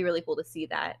think it'd be really cool to see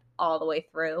that all the way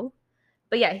through.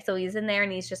 But yeah, so he's in there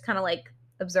and he's just kind of like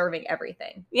observing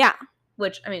everything. Yeah.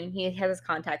 Which, I mean, he has his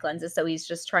contact lenses, so he's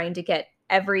just trying to get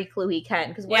every clue he can.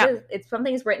 Because it's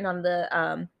something's written on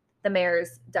the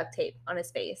mayor's duct tape on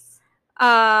his face.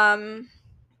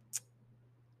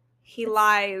 He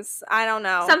lies. I don't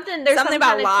know. There's something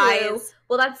about lies. Clue.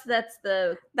 Well, that's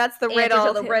the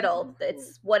riddle. The riddle.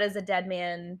 It's what does a dead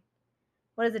man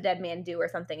do or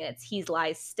something? And it's he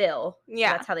lies still.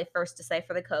 Yeah, so that's how they first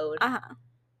decipher the code.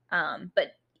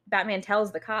 But Batman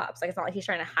tells the cops, like, it's not like he's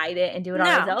trying to hide it and do it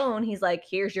on his own. He's like,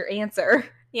 here's your answer.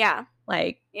 Yeah,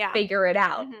 like, figure it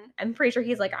out. I'm pretty sure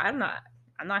he's like, I'm not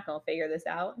I'm not gonna figure this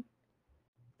out.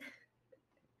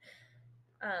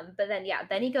 But then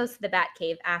then he goes to the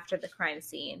Batcave after the crime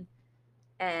scene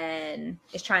and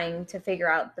is trying to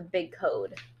figure out the big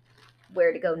code,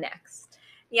 where to go next.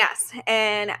 Yes,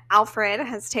 and Alfred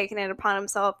has taken it upon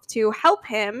himself to help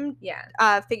him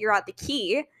figure out the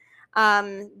key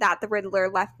that the Riddler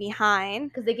left behind.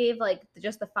 Because they gave, like,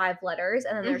 just the 5 letters,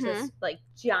 and then there's this, like,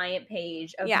 giant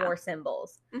page of more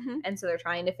symbols. And so they're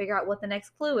trying to figure out what the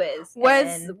next clue is.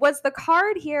 Was the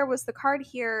card here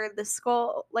the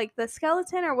skull, like the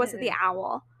skeleton, or was it the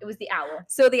owl? It was the owl.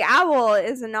 So the owl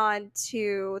is a nod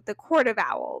to the Court of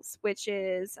Owls, which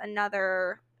is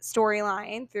another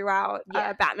storyline throughout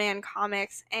Batman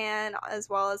comics, and as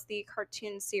well as the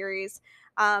cartoon series,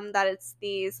 that it's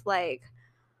these like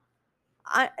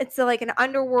it's like an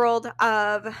underworld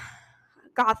of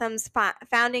Gotham's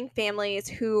founding families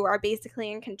who are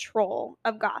basically in control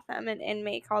of Gotham and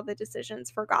make all the decisions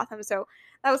for Gotham. So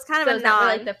that was kind of a nod.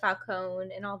 Like the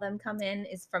Falcone and all them come in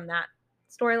is from that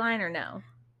storyline, or no?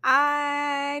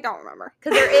 I don't remember.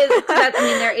 Because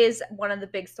there is one of the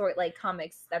big story, like,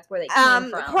 comics, that's where they came from.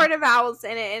 The Court of Owls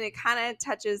in it, and it kind of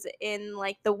touches in,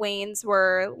 like, the Waynes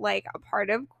were, like, a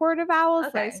part of Court of Owls.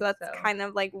 Okay, so that's kind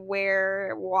of, like,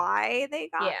 why they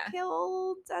got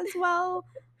killed as well.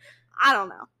 I don't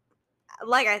know.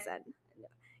 Like I said,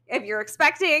 if you're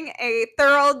expecting a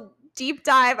thorough deep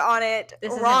dive on it,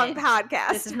 wrong podcast.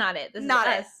 This is not it. This is not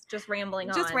us just rambling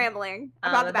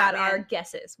about our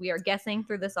guesses. We are guessing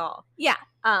through this all. Yeah.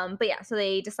 But yeah, so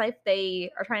they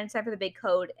are trying to decipher the big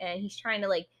code, and he's trying to,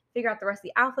 like, figure out the rest of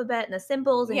the alphabet and the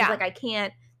symbols, and he's like, I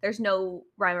can't, there's no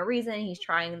rhyme or reason. He's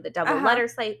trying the double letter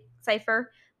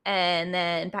cipher, and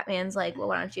then Batman's like, well,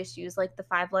 why don't you just use, like, the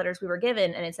 5 letters we were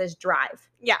given, and it says drive.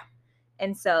 Yeah.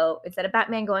 And so instead of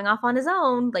Batman going off on his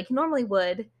own like he normally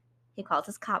would, he calls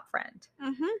his cop friend.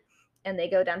 And they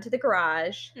go down to the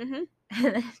garage. And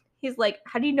then he's like,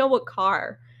 how do you know what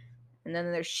car? And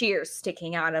then there's shears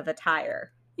sticking out of a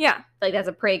tire. Yeah. Like, that's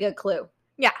a pretty good clue.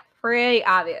 Yeah. Pretty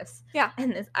obvious. Yeah.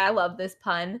 And I love this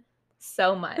pun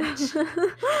so much.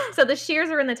 So the shears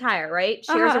are in the tire, right?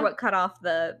 Shears are what cut off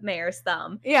the mayor's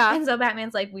thumb. Yeah. And so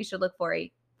Batman's like, we should look for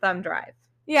a thumb drive.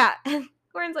 Yeah. And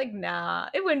Gordon's like, nah,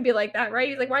 it wouldn't be like that, right?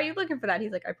 He's like, why are you looking for that?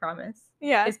 He's like, I promise.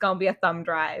 Yeah. It's going to be a thumb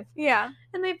drive. Yeah.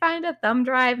 And they find a thumb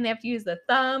drive, and they have to use the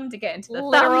thumb to get into the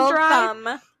literal thumb drive.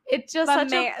 Thumb. It's just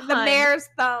such a pun. The mayor's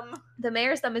thumb. The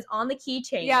mayor's thumb is on the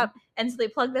keychain. Yep. And so they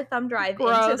plug the thumb drive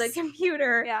into the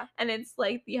computer. Yeah. And it's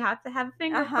like, you have to have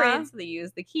fingerprints. So they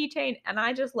use the keychain. And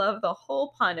I just love the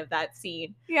whole pun of that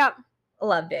scene. Yep.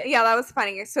 Loved it. Yeah, that was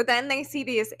funny. So then they see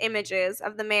these images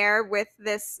of the mayor with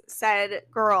this said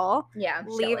girl. Yeah.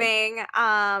 Leaving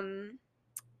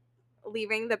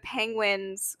the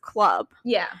Penguins club.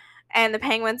 Yeah. And the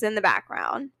Penguins in the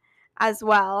background as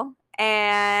well.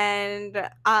 And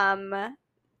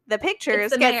the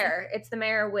pictures. It's the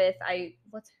mayor with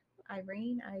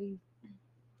Irene? I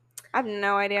have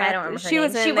no idea. I don't remember. She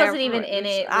wasn't even in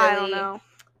it. Really. I don't know.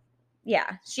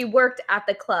 Yeah, she worked at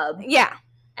the club. Yeah.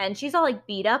 And she's all, like,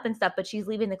 beat up and stuff, but she's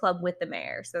leaving the club with the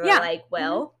mayor. So they're like,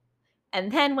 well.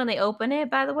 And then when they open it,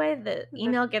 by the way, the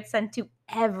email gets sent to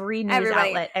every news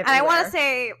outlet everywhere. And I want to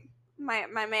say, my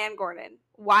man Gordon,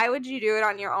 why would you do it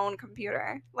on your own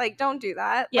computer? Like, don't do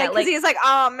that. Yeah, because he's like,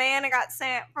 oh man, it got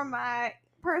sent from my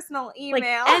personal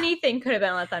email. Like, anything could have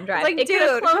been on that thumb drive. Like, it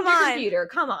dude, come on. Computer.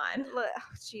 Come on.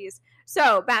 Jeez.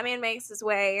 So Batman makes his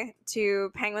way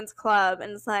to Penguin's club,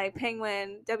 and it's like,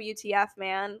 Penguin, WTF,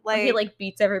 man. Like, he, like,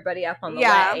 beats everybody up on the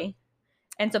way.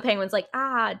 And so Penguin's like,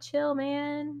 chill,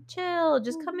 man. Chill.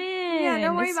 Just come in. Yeah,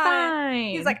 don't worry about it.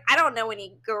 He's like, I don't know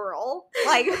any girl.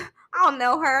 Like, I don't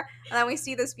know her. And then we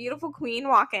see this beautiful queen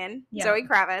walk in. Yeah. Zoe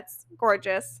Kravitz.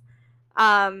 Gorgeous.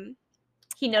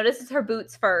 He notices her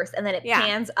boots first, and then it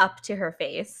pans up to her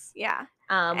face. Yeah.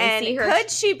 We see her. Could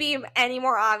she be any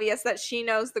more obvious that she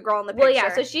knows the girl in the picture? Well,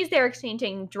 yeah. So she's there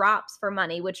exchanging drops for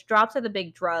money, which drops are the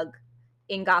big drug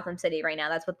in Gotham City right now.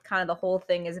 That's what kind of the whole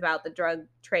thing is about, the drug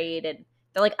trade, and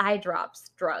they're like eye drops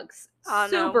drugs. Oh,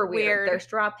 super no, weird. There's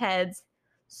drop heads.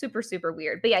 Super, super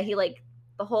weird. But yeah, he, like,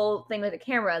 the whole thing with the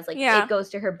camera is like, it goes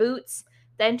to her boots,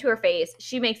 then to her face.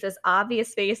 She makes this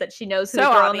obvious face that she knows who the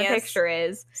girl in the picture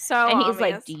is. And he's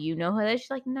like, do you know who that is?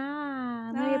 She's like, nah,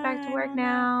 I'm gonna get back to work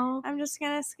now. I'm just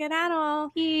gonna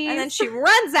skedaddle. And then she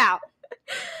runs out.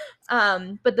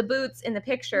 But the boots in the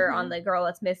picture on the girl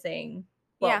that's missing,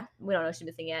 well, we don't know if she's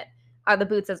missing yet, are the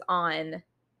boots as on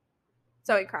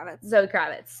Zoe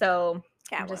Kravitz. So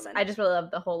I just really love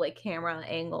the whole, like, camera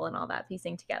angle and all that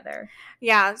piecing together.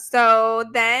 Yeah. So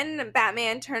then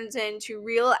Batman turns into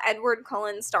real Edward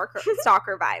Cullen stalker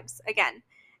vibes again.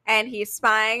 and he's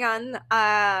spying on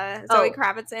Zoe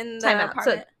Kravitz in the Time out.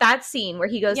 apartment. So that scene where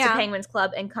he goes to Yeah. Penguin's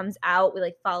Club and comes out, we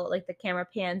like follow, like the camera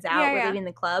pans out, Yeah, we're yeah. leaving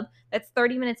the club. That's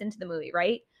 30 minutes into the movie,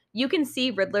 right? You can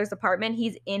see Riddler's apartment.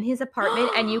 He's in his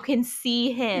apartment and you can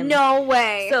see him. No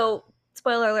way. So,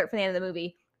 spoiler alert for the end of the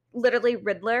movie. Literally,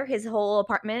 Riddler, his whole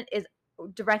apartment is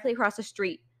directly across the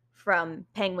street from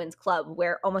Penguin's Club,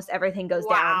 where almost everything goes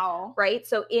down, right?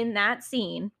 So in that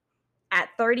scene, at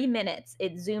 30 minutes,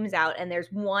 it zooms out and there's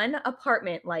one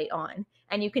apartment light on,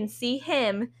 and you can see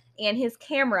him and his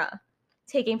camera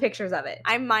taking pictures of it.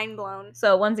 I'm mind blown.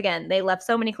 So once again, they left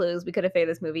so many clues. We could have figured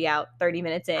this movie out 30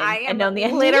 minutes in and known the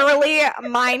ending. Literally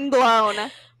mind blown.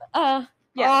 Yeah.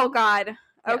 Oh God.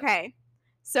 Yeah. Okay.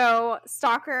 So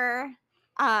Stalker,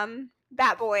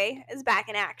 Bat Boy is back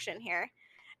in action here,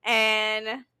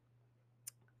 and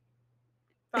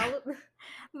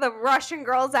the Russian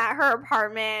girl's at her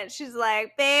apartment. She's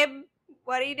like, "Babe,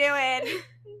 what are you doing?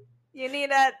 You need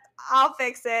I'll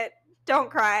fix it. Don't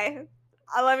cry.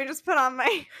 Let me just put on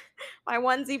my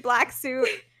onesie black suit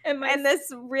and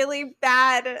this really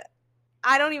bad,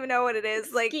 I don't even know what it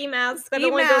is, like ski mask that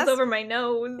only goes over my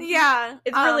nose. Yeah,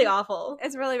 it's really awful.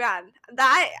 It's really bad.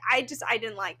 That I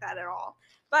didn't like that at all.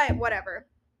 But whatever.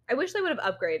 I wish they would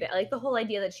have upgraded it. I like the whole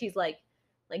idea that she's like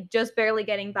just barely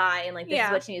getting by and like this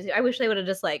is what she needs to do. I wish they would have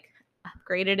just like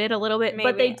upgraded it a little bit. Maybe.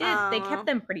 But they did. They kept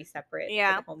them pretty separate for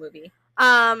the whole movie.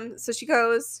 So she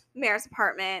goes Mayor's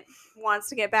apartment, wants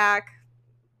to get back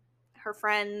her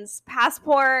friend's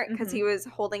passport because he was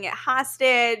holding it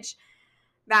hostage.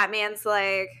 Batman's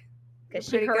like, because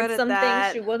she heard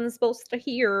something she wasn't supposed to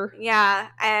hear. Yeah,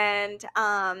 and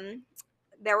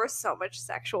there was so much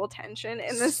sexual tension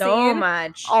in the scene. So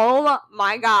much. Oh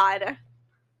my God.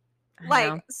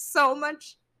 Like, so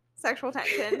much sexual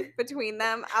tension between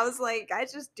them. I was like,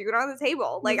 guys, just do it on the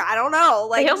table. Like, I don't know.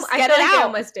 Like, just get it out. They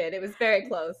almost did. It was very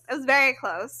close. It was very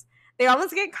close. They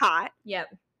almost get caught.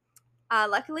 Yep.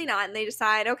 Luckily not. And they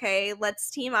decide, okay,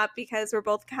 let's team up because we're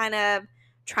both kind of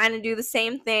trying to do the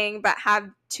same thing but have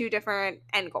two different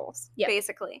end goals,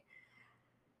 basically.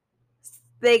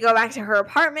 They go back to her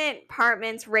apartment.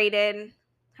 Apartment's raided.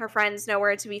 Her friend's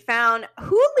nowhere to be found.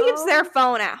 Who leaves their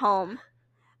phone at home?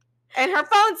 And her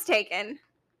phone's taken.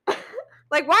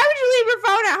 Like, why would you leave your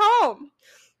phone at home?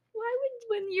 Why would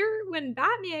when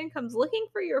Batman comes looking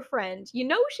for your friend, you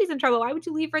know she's in trouble. Why would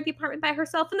you leave her at the apartment by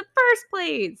herself in the first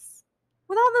place?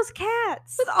 With all those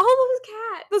cats. With all those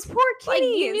cats. Those poor kitties. Like,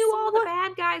 you knew all the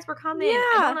bad guys were coming. Yeah.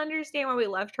 I don't understand why we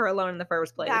left her alone in the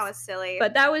first place. That was silly.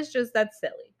 But that's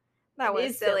silly. That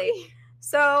was silly.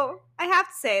 So, I have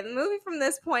to say, the movie from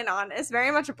this point on is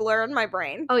very much a blur in my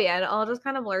brain. Oh, yeah. It all just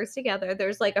kind of blurs together.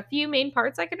 There's, like, a few main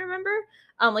parts I can remember.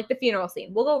 Like the funeral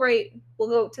scene. We'll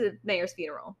go to the mayor's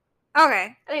funeral. Okay.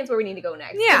 I think that's where we need to go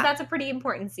next. Yeah. That's a pretty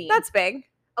important scene. That's big.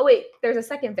 Oh, wait. There's a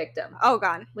second victim. Oh,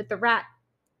 God. With the rat.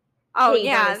 Oh,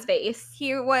 yeah. On his face.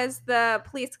 He was the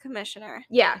police commissioner.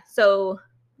 Yeah. So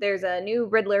there's a new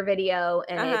Riddler video,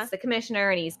 and it's the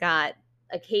commissioner, and he's got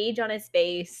a cage on his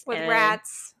face with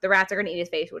rats. The rats are going to eat his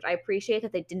face, which I appreciate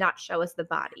that they did not show us the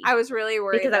body. I was really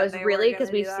worried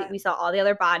because we saw all the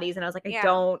other bodies, and I was like,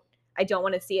 I don't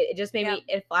want to see it. It just made me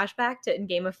a flashback to in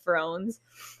Game of Thrones,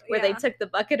 where they took the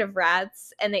bucket of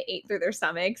rats and they ate through their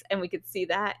stomachs, and we could see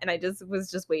that, and I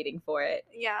was just waiting for it.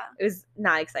 Yeah, it was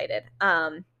not excited.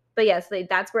 But yes,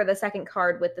 that's where the second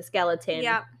card with the skeleton.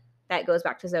 Yeah, that goes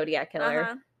back to Zodiac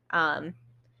Killer. I don't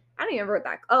even remember what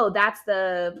that. Oh, that's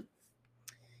the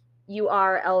 "You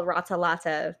are El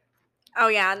Ratalata." Oh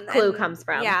yeah, clue comes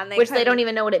from. Yeah, which they don't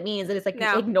even know what it means, and it's like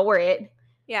ignore it.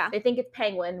 Yeah, they think it's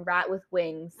penguin, rat with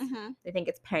wings. Mm-hmm. They think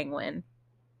it's penguin.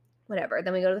 Whatever.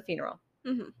 Then we go to the funeral.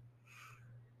 Mm-hmm.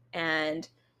 And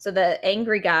so the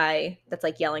angry guy that's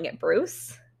like yelling at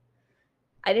Bruce.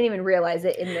 I didn't even realize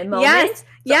it in the moment. Yes,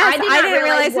 I didn't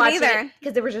realize it either.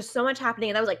 Because there was just so much happening,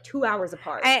 and that was like 2 hours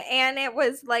apart. And it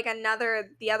was like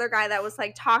the other guy that was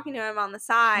like talking to him on the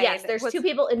side. Yes, there's two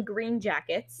people in green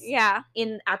jackets. Yeah.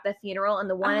 At the funeral, and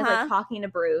the one is like talking to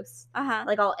Bruce.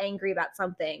 Like all angry about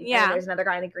something. Yeah. And there's another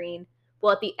guy in the green.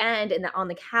 Well, at the end, on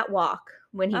the catwalk,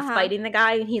 when he's fighting the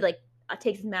guy, and he like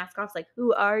takes his mask off, it's like,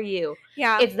 who are you?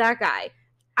 Yeah. It's that guy.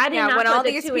 I did not when put all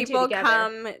the these two and two people together.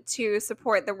 come to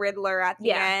support the Riddler at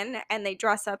the end, and they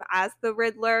dress up as the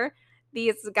Riddler,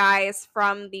 these guys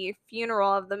from the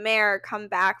funeral of the mayor come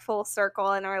back full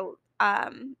circle and are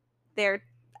there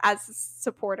as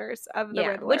supporters of the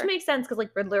Riddler. Which makes sense because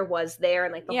like Riddler was there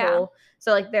and like the whole,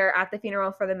 so like they're at the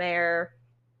funeral for the mayor.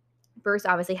 Bruce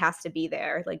obviously has to be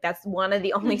there. Like that's one of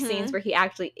the only scenes where he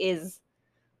actually is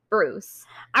Bruce.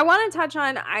 I want to touch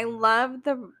on, I love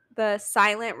the the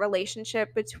silent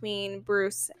relationship between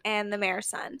Bruce and the mayor's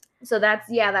son. So that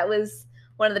was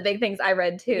one of the big things I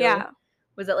read too. Yeah.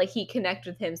 Was that like he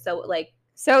connected with him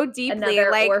so deeply, another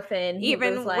like orphan.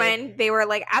 even when they were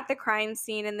like at the crime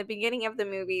scene in the beginning of the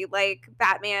movie, like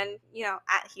Batman,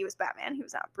 he was Batman, he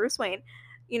was not Bruce Wayne,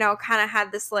 kind of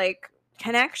had this like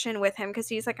connection with him because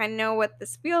he's like, I know what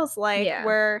this feels like,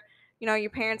 where your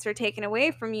parents are taken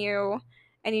away from you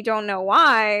and you don't know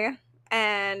why,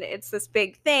 and it's this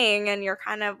big thing and you're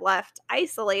kind of left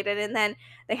isolated. And then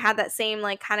they had that same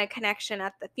like kind of connection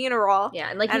at the funeral. Yeah,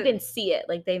 and like you can see it,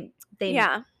 like they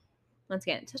once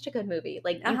again, it's such a good movie.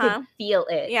 Like you could feel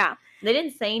it. Yeah. They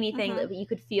didn't say anything, but you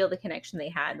could feel the connection they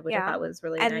had, which I thought was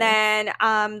really nice. And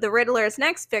then the Riddler's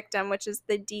next victim, which is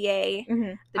the DA,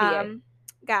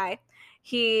 guy,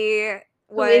 who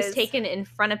is taken in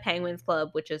front of Penguin's Club,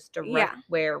 which is direct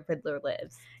where Riddler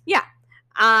lives. Yeah.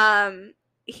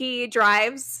 He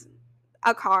drives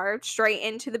a car straight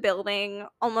into the building,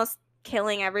 almost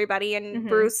killing everybody, and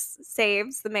Bruce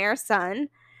saves the mayor's son.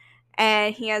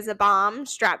 And he has a bomb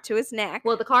strapped to his neck.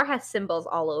 Well, the car has symbols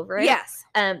all over it. Yes.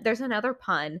 There's another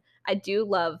pun. I do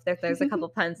love that there's a couple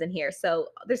puns in here. So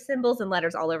there's symbols and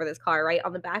letters all over this car, right?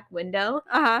 On the back window,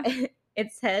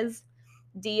 it says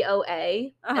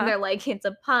DOA. And they're like, it's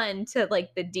a pun to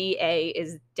like the DA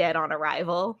is dead on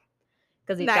arrival.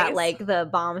 Because he's got like the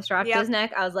bomb strapped to his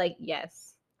neck. I was like,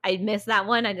 yes. I missed that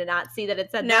one. I did not see that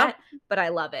it said that, but I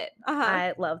love it.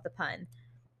 I love the pun.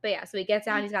 But yeah, so he gets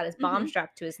out, he's got his bomb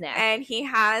strapped to his neck. And he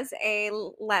has a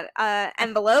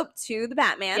envelope to the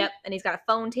Batman. Yep, and he's got a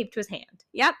phone taped to his hand.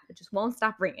 Yep. It just won't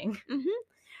stop ringing.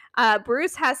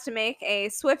 Bruce has to make a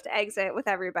swift exit with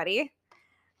everybody.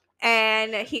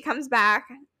 And he comes back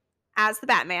as the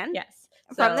Batman. Yes.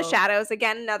 From the shadows.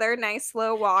 Again, another nice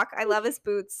slow walk. I love his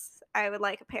boots. I would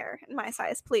like a pair in my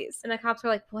size, please. And the cops are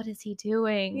like, what is he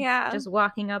doing? Yeah. Just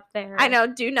walking up there. I know.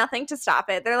 Do nothing to stop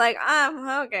it. They're like,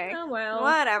 okay. Oh, well.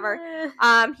 Whatever.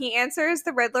 He answers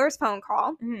the Riddler's phone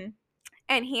call.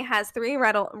 And he has 3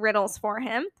 riddles for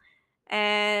him.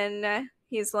 And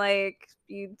he's like,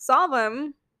 you solve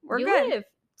them, we're good. Live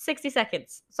 60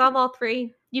 seconds. Solve all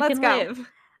 3. Let's can go.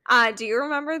 Live. Do you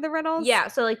remember the riddles? Yeah.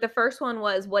 So, like, the first one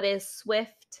was, what is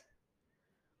swift?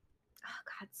 Oh,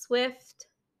 God. Swift.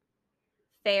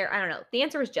 Fair. I don't know. The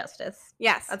answer was justice.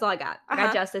 Yes. That's all I got. I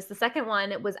got justice. The second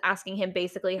one was asking him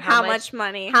basically how much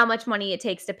money it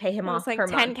takes to pay him off like per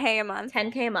 $10K month. a month.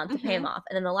 $10K a month to pay him off.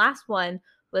 And then the last one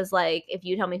was like, if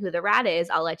you tell me who the rat is,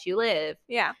 I'll let you live.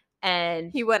 Yeah. And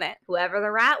he wouldn't. Whoever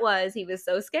the rat was, he was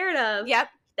so scared of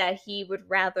that he would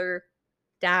rather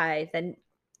die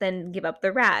than give up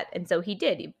the rat. And so he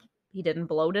did. He didn't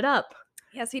bloat it up.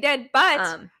 Yes, he did.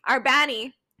 But our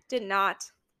baddie did not.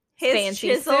 His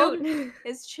chiseled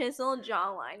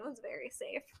jawline was very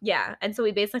safe. Yeah, and so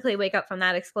we basically wake up from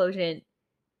that explosion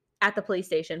at the police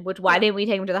station. Why didn't we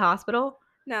take him to the hospital?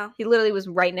 No, he literally was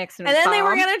right next to him. And then they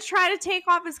were gonna try to take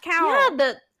off his cowl.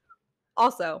 Yeah.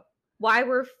 Also, why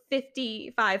were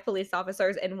 55 police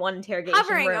officers in one interrogation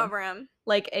hovering room? over him?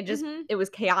 Like it just it was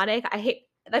chaotic. I hate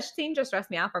that scene. Just stressed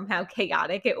me out from how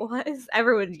chaotic it was.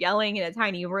 Everyone's yelling in a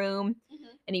tiny room,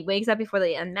 and he wakes up before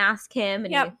they unmask him,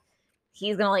 and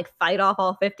he's gonna like fight off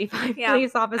all 55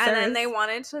 police officers. And then they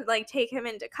wanted to like take him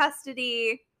into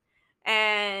custody,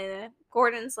 and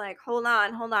Gordon's like, hold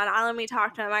on, let me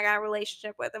talk to him, I got a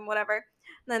relationship with him, whatever. And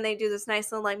then they do this nice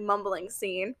little like mumbling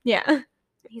scene.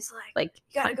 He's like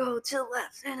you gotta go to the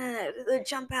left and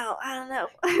jump out, I don't know,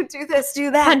 do this,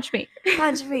 do that,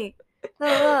 punch me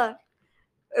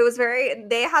It was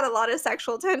they had a lot of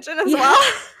sexual tension as well.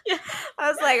 I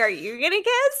was like, are you gonna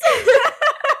kiss?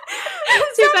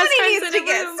 Somebody needs to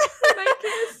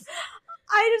kiss.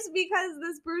 Because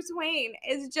this Bruce Wayne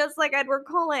is just like Edward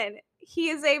Cullen. He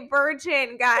is a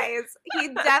virgin, guys. He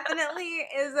definitely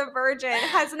is a virgin.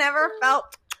 Has never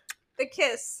felt the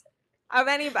kiss of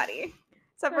anybody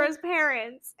except for his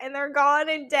parents, and they're gone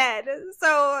and dead.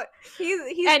 So he's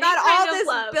got all this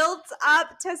built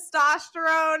up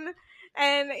testosterone,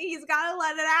 and he's got to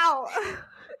let it out.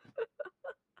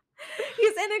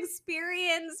 He's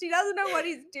inexperienced. He doesn't know what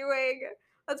he's doing.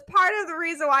 That's part of the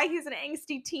reason why he's an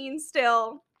angsty teen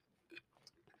still.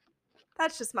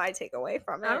 That's just my takeaway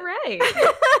from it. All right.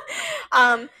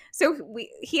 So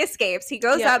he escapes. He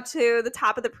goes up to the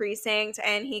top of the precinct,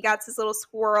 and he got his little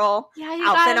squirrel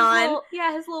outfit on.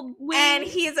 His little wing.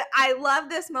 And I love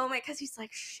this moment because he's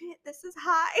like, shit, this is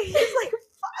high. He's like,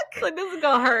 fuck. Like, this is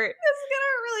gonna hurt. This is gonna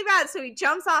hurt really bad. So he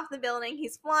jumps off the building.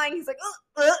 He's flying. He's like,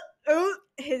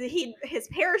 his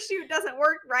parachute doesn't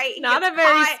work right. Not a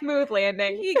very smooth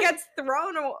landing. He gets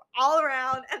thrown all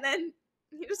around, and then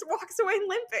He just walks away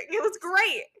limping. It was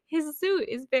great. His suit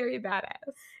is very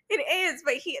badass. It is,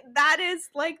 but that is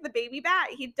like the baby bat.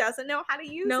 He doesn't know how to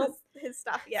use Nope. his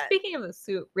stuff yet. Speaking of the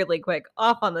suit, really quick,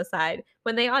 off on the side,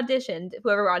 when they auditioned,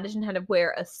 whoever auditioned had to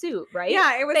wear a suit, right?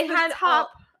 Yeah, it was they the had top.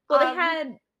 they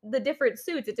had the different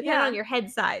suits. It depended Yeah. on your head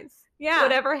size. Yeah.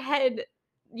 Whatever head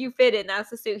you fit in, that's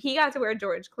the suit. He got to wear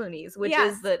George Clooney's, which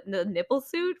Yes. is the nipple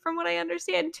suit, from what I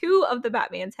understand. 2 of the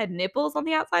Batmans had nipples on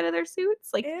the outside of their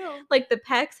suits. Like Ew. the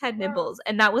pecs had Wow. nipples,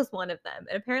 and that was one of them.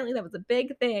 And apparently that was a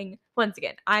big thing. Once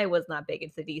again, I was not big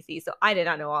into DC, so I did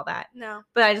not know all that. No.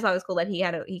 But I just thought it was cool that he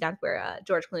got to wear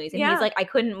George Clooney's. And Yeah. he's like, I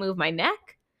couldn't move my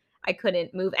neck. I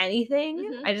couldn't move anything.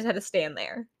 Mhm. I just had to stand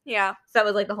there. Yeah. So that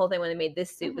was like the whole thing when they made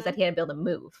this suit was that he had to be able to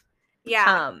move.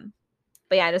 Yeah.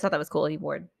 But yeah, I just thought that was cool. He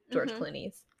wore George Mhm.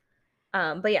 Clooney's.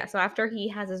 But yeah, so after he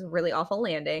has his really awful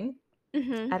landing,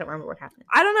 Mhm. I don't remember what happened.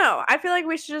 I don't know. I feel like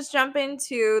we should just jump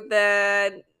into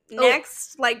the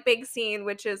next like big scene,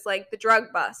 which is like the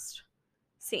drug bust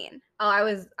scene. Oh, I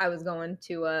was going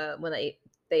to when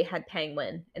they had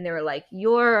Penguin and they were like,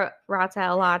 "You're Rata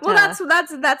Alata." Well, that's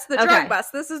the Okay. drug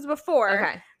bust. This is before.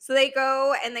 Okay. So they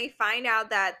go and they find out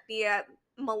that the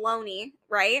Maloney,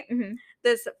 right? Mhm.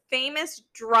 This famous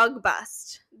drug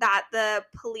bust that the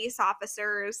police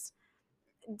officers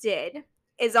did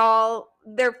is all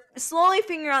they're slowly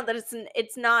figuring out that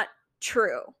it's not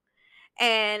true,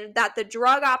 and that the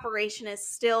drug operation is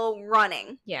still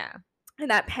running, Yeah. and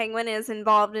that Penguin is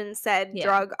involved in said Yeah.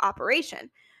 drug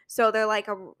operation. So they're like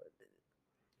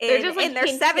They're just, like, in their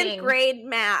hinting. 7th grade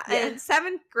math Yeah. in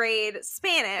 7th grade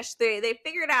Spanish, they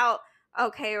figured out,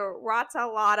 okay,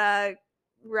 Ratalata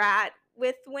rat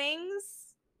with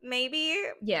wings, maybe.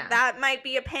 Yeah. That might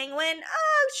be a penguin.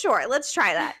 Sure, let's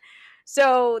try that.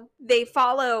 So they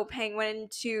follow Penguin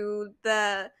to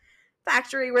the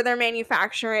factory where they're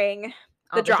manufacturing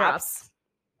All the drops.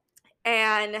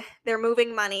 And they're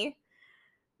moving money.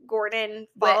 Gordon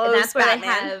follows And that's where Batman.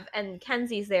 they have, and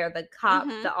Kenzie's there, the cop,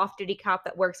 Mhm. the off-duty cop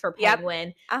that works for Yep.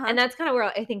 Penguin. Uh-huh. And that's kind of where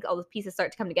I think all the pieces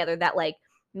start to come together, that like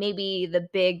maybe the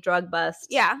big drug bust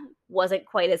yeah. wasn't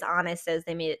quite as honest as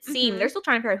they made it seem. Mhm. They're still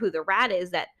trying to figure out who the rat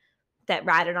is that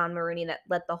ratted on Maroney, that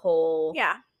let the whole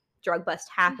Yeah. drug bust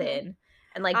happen.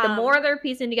 And like the Um, more they're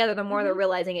piecing together, the more they're mhm.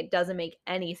 realizing it doesn't make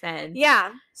any sense.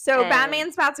 Yeah. So And-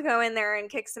 Batman's about to go in there and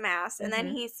kick some ass, and then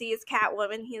Mhm. he sees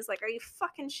Catwoman. He's like, "Are you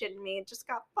fucking shitting me? It just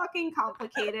got fucking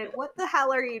complicated. What the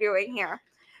hell are you doing here?"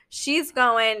 She's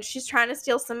trying to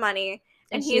steal some money,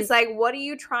 and he's she's- like, "What are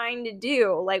you trying to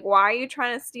do? Like, why are you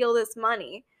trying to steal this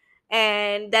money?"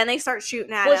 And then they start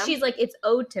shooting at Well, him. she's like, it's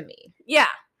owed to me. yeah.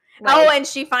 Like, And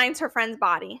she finds her friend's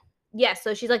body. yeah,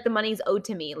 so she's like, the money's owed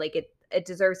to me. Like it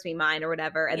deserves to be mine or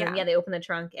whatever. And then Yeah. they open the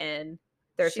trunk and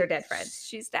there's her dead friend.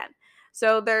 She's dead.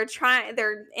 So they're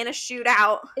in a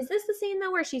shootout. Is this the scene though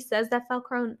where she says that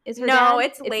Falcone is her No, dad?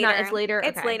 it's later. Not, it's later.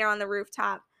 It's Okay. later on the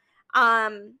rooftop.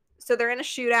 So they're in a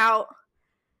shootout,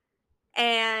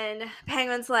 and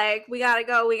Penguin's like, we gotta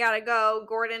go.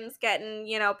 Gordon's getting,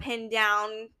 pinned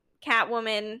down.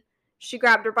 Catwoman, she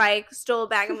grabbed her bike, stole a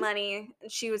bag of money,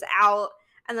 and she was out.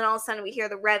 And then all of a sudden we hear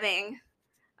the revving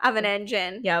of an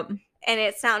engine. Yep. And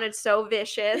it sounded so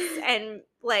vicious and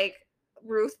like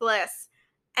ruthless.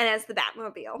 And it's the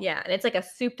Batmobile. Yeah, and it's like a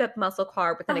souped up muscle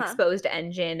car with an Uh-huh. exposed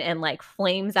engine and like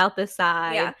flames out the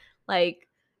side. Yeah. Like,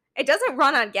 It doesn't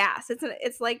run on gas.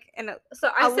 It's like an so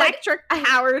I said, electric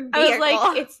powered I was vehicle.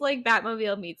 like, it's like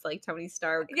Batmobile meets like Tony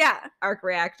Stark yeah, arc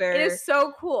reactor. it is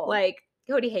so cool. Like,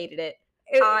 Cody hated it.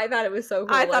 It- I thought it was so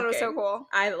cool. I thought it was so looking. cool.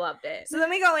 I loved it. So then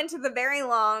we go into the very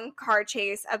long car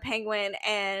chase of Penguin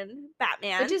and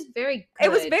Batman. Which is very good.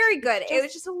 It was very good. It Just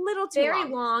was just a little too very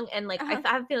long. long, and like Uh-huh. I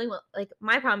have a feeling like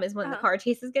my problem is when the Uh-huh. car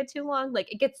chases get too long,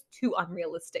 like it gets too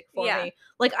unrealistic for Yeah. me.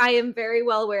 Like I am very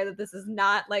well aware that this is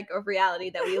not like a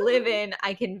reality that we live in.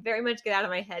 I can very much get out of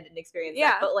my head and experience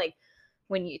Yeah. that. But like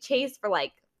when you chase for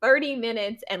like 30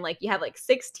 minutes and like you have like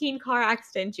 16 car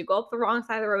accidents, you go up the wrong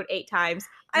side of the road 8 times.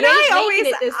 And you ain't I making always,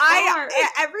 it this far.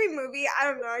 every movie, I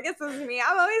don't know, I guess this is me.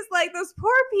 I'm always like, those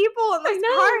poor people in I those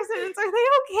know. car accidents, are they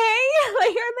okay? Like,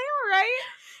 are they all right?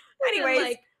 And then,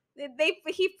 Anyways,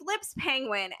 like, he flips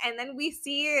Penguin, and then we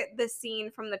see the scene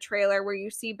from the trailer where you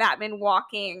see Batman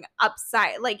walking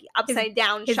upside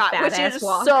down his shot, which badass is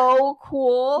walk. so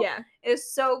cool. yeah, It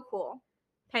is so cool.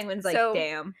 Penguin's like, So,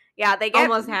 damn, Yeah, they get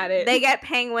almost had it. They get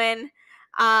Penguin,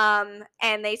 and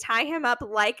they tie him up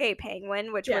like a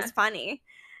penguin, which Yeah. was funny.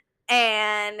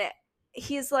 And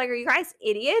he's like, "Are you guys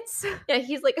idiots?" Yeah,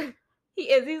 he's like, he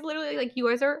is. He's literally like, you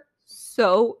guys are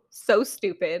so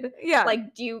stupid. Yeah, Like,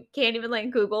 you can't even like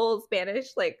Google Spanish.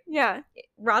 Like, yeah,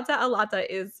 Rata Alata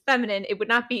is feminine. It would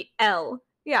not be L.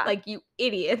 yeah. Like, you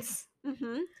idiots.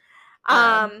 Mm-hmm.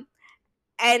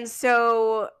 And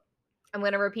so I'm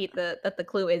going to repeat that the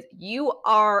clue is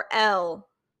URL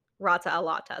Rata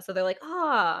Alata. So they're like,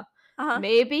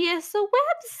 maybe it's a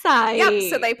website.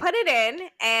 Yep, so they put it in,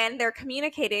 and they're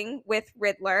communicating with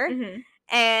Riddler, Mhm.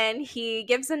 and he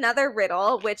gives another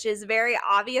riddle, which is very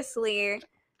obviously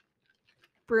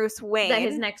Bruce Wayne. That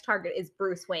his next target is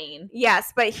Bruce Wayne.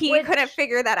 Yes, but he couldn't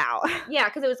figure that out. Yeah,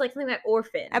 because it was like something about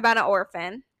orphan. About an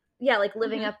orphan. Yeah, like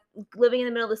living in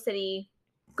the middle of the city,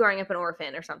 growing up an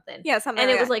orphan or something. Yeah, something. And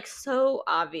like it was that. like so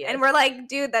obvious. And we're like,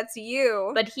 dude, that's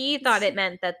you. But he thought it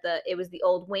meant that it was the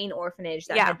old Wayne orphanage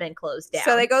that had been closed down.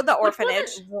 So they go to the orphanage.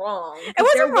 Which wasn't wrong. It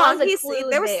wasn't wrong.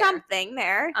 There was something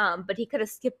there. But he could have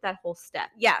skipped that whole step.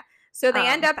 Yeah. So they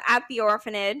end up at the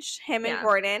orphanage, him and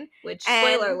Gordon. Which,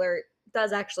 spoiler alert,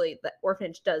 the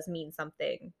orphanage does mean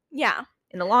something. Yeah.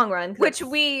 In the long run. Which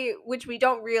we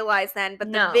don't realize then,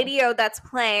 but the video that's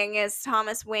playing is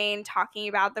Thomas Wayne talking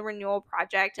about the renewal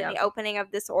project and the opening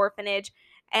of this orphanage.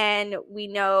 And we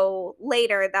know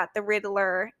later that the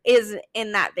Riddler is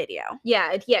in that video.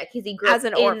 Yeah, because he grew as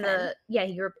up an orphan.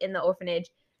 He grew up in the orphanage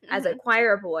as a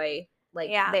choir boy,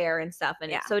 there and stuff.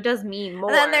 And so it does mean more.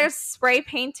 And then there's spray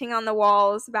painting on the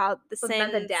walls about the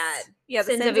sins of the dad. Yeah,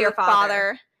 the sins of your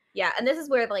father. Yeah, and this is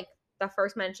where the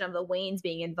first mention of the Waynes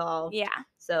being involved. Yeah.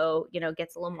 So, it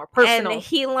gets a little more personal. And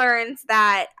he learns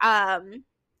that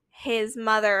his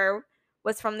mother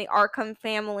was from the Arkham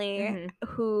family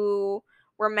who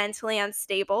were mentally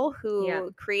unstable,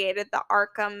 who created the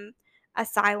Arkham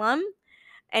Asylum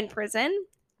and prison.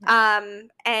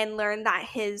 And learned that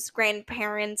his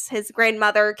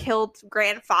grandmother killed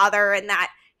grandfather, and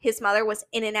that his mother was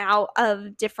in and out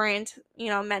of different,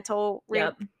 mental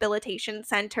rehabilitation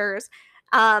centers.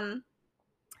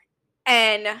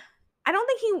 And I don't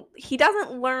think he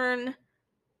doesn't learn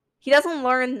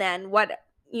then what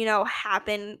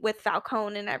happened with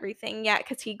Falcone and everything yet,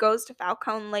 because he goes to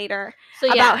Falcone later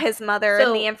about his mother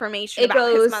and the information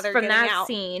about his mother from getting that out.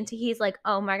 scene to he's like,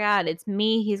 oh my god, it's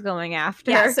me he's going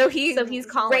after. Yeah, so he's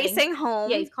calling, racing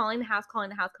home. Yeah, he's calling the house,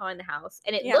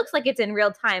 and it looks like it's in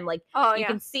real time. Like, you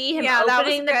can see him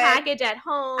opening the package at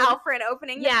home. Alfred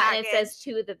opening the package. And it says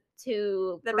to the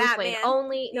Bruce Batman Wayne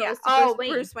only. No, it's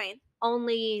Bruce Wayne.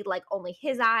 Only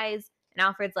his eyes. And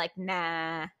Alfred's like,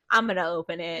 nah, I'm gonna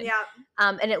open it. Yeah.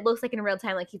 And it looks like in real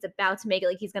time, like he's about to make it,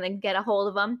 like he's gonna get a hold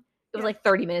of him. It was like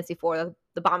 30 minutes before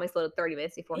the bomb exploded. 30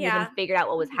 minutes before he even figured out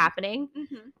what was happening.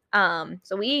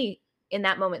 So we in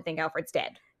that moment think Alfred's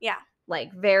dead. Yeah.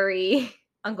 Like very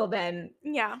Uncle Ben.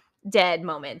 Yeah. Dead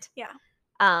moment. Yeah.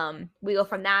 We go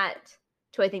from that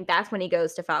to I think that's when he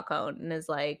goes to Falcone and is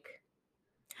like.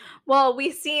 Well,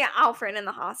 we see Alfred in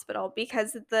the hospital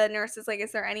because the nurse is like,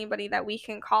 is there anybody that we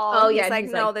can call? Oh, he's like,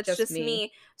 no, that's just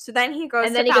me. So then he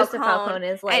goes to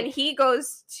Falcone, and he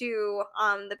goes to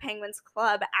the Penguins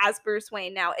Club as Bruce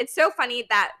Wayne. Now, it's so funny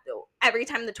that every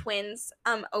time the twins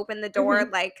open the door,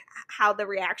 like how the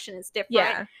reaction is different.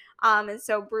 Yeah. And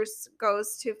so Bruce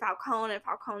goes to Falcone, and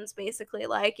Falcone's basically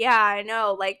like, yeah, I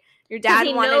know, like your dad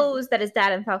knows that his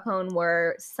dad and Falcone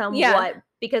were somewhat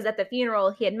because at the funeral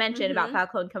he had mentioned about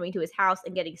Falcone coming to his house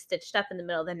and getting stitched up in the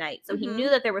middle of the night. So he knew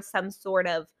that there was some sort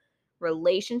of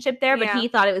relationship there, but he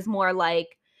thought it was more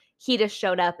like he just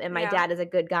showed up and my dad is a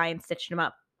good guy and stitched him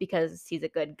up because he's a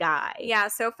good guy. Yeah,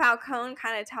 so Falcone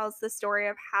kind of tells the story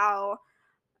of how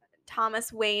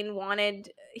Thomas Wayne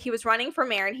he was running for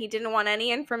mayor and he didn't want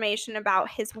any information about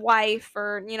his wife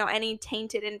or, any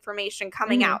tainted information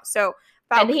coming out. So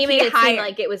and he made it seem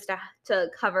like it was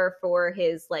to cover for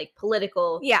his like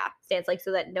political stance, like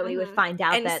so that nobody would find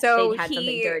out that they had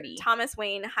something dirty. Thomas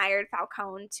Wayne hired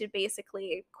Falcone to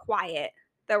basically quiet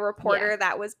the reporter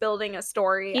that was building a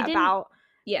story about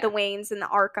the Waynes and the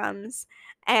Arkhams.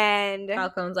 And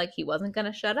Falcone's like, he wasn't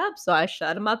gonna shut up, so I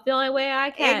shut him up the only way I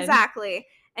can. Exactly.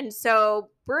 And so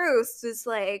Bruce is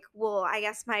like, well, I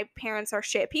guess my parents are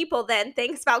shit people then.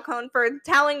 Thanks, Falcone, for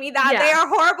telling me that they are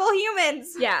horrible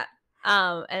humans. Yeah.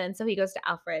 And so he goes to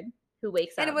Alfred, who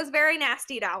wakes up. And it was very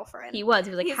nasty to Alfred. He was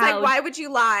like, he's like, why would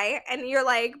you lie? And you're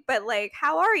like, but like,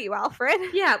 how are you, Alfred?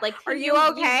 Yeah, like, are you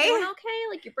okay? You doing okay?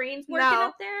 Like, your brain's working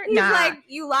up there? He's like,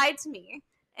 you lied to me.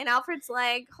 And Alfred's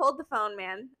like, hold the phone,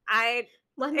 man.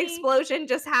 Explosion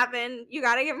just happened. You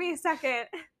gotta give me a second.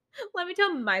 Let me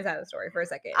tell my side of the story for a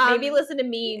second. Maybe listen to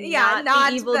me, not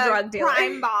the evil drug dealer.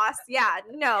 Crime boss. Yeah,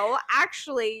 no,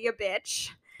 actually, you bitch.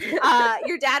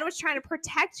 Your dad was trying to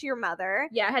protect your mother.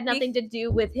 Yeah, it had nothing to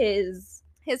do with his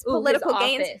political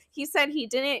gains. He said he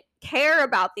didn't care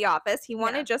about the office. He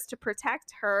wanted just to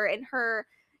protect her and her,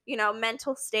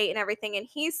 mental state and everything. And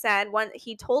he said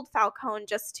he told Falcone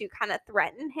just to kind of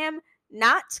threaten him,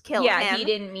 not kill Yeah, him. he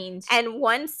didn't mean to. And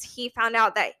once he found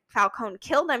out that Falcone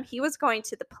killed him, he was going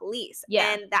to the police.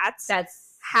 Yeah, and that's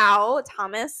that's how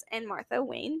Thomas and Martha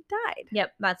Wayne died.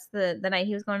 Yep, that's the night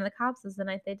he was going to the cops is the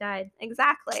night they died.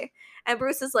 Exactly. And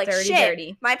Bruce is like, Dirty, shit,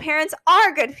 dirty. my parents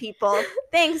are good people.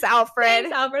 Thanks, Alfred.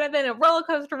 Thanks, Alfred. I've been a roller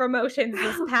coaster of emotions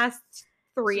this past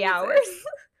 3 Jesus. hours.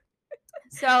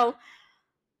 So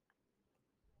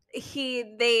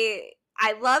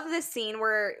I love this scene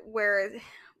where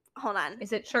hold on.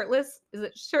 Is it shirtless? Is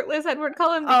it shirtless Edward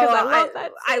Cullen? Because I love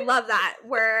that. I love that.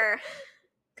 Where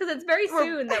because it's very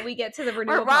soon that we get to the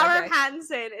renewal where Robert project.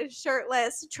 Pattinson is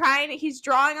shirtless, he's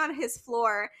drawing on his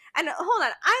floor. And hold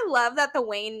on, I love that the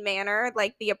Wayne Manor,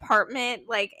 like the apartment,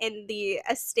 like in the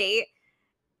estate,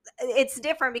 it's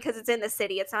different because it's in the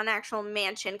city. It's not an actual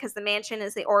mansion because the mansion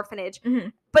is the orphanage. Mm-hmm.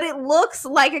 But it looks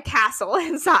like a castle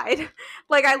inside.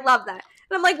 Like, I love that.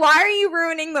 And I'm like, why are you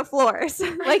ruining the floors?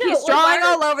 Like, he's drawing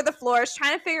all over the floors,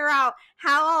 trying to figure out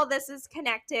how all this is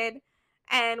connected.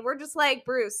 And we're just like,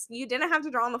 Bruce, you didn't have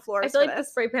to draw on the floors. I feel like the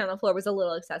spray paint on the floor was a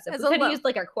little excessive. We could have used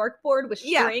like a cork board with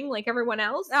string like everyone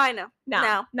else. Oh, I know.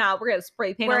 No, we're gonna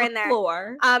spray paint on the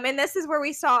floor. And this is where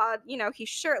we saw, he's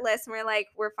shirtless, and we're like,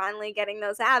 we're finally getting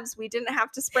those abs. We didn't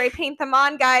have to spray paint them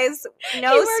on, guys.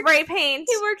 No spray paint.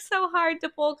 He worked so hard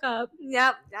to bulk up.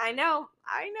 Yep, I know.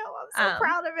 I'm so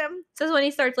proud of him. So this is when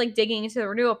he starts like digging into the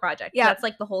renewal project. Yeah, that's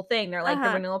like the whole thing. They're like, the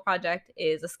renewal project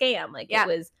is a scam. Like it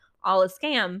was all a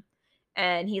scam.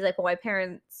 And he's like, well, my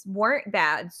parents weren't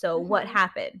bad, so what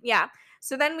happened? Yeah.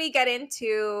 So then we get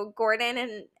into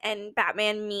Gordon and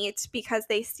Batman meet because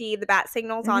they see the bat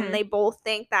signals on, and they both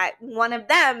think that one of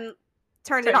them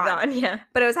turned it on. Yeah.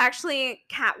 But it was actually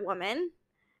Catwoman,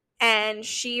 and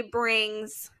she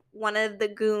brings one of the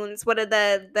goons, was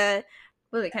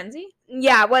it Kenzie?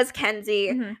 Yeah, it was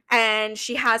Kenzie. And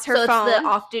she has her phone. So it's the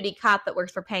off-duty cop that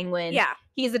works for Penguin. Yeah.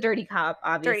 He's a dirty cop,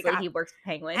 obviously. Dirty cop. He works for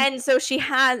Penguin. And so he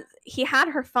had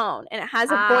her phone, and it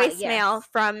has a voicemail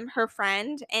from her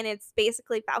friend, and it's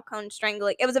basically Falcone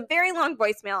strangling. It was a very long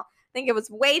voicemail. I think it was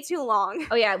way too long.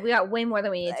 Oh, yeah, we got way more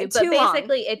than we needed to. But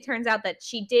basically, it turns out that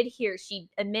she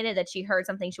admitted that she heard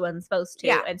something she wasn't supposed to.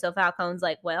 Yeah. And so Falcone's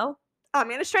like, well, I'm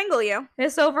going to strangle you.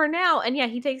 It's over now. And yeah,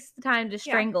 he takes the time to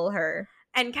strangle her.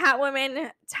 And Catwoman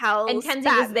tells And Kenzie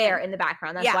was there in the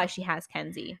background. That's why she has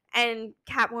Kenzie. And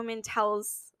Catwoman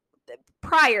tells,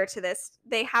 prior to this,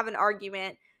 they have an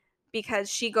argument because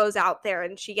she goes out there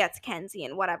and she gets Kenzie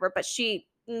and whatever. But he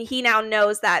now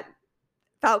knows that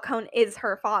Falcone is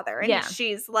her father. And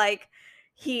she's like,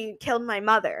 he killed my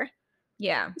mother.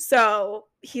 Yeah. So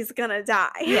he's going to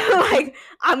die. Yeah. Like,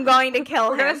 I'm going to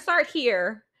kill him. We're going to start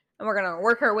here. And we're going to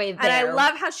work our way there. And I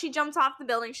love how she jumps off the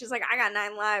building. She's like, I got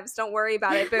 9 lives. Don't worry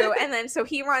about it, boo. And then so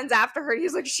he runs after her. And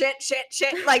he's like, shit,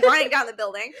 like running down the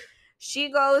building.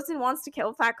 She goes and wants to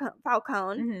kill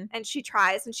Falcone. And she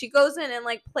tries. And she goes in and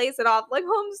like plays it off. Like,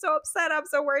 oh, I'm so upset. I'm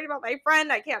so worried about my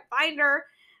friend. I can't find her.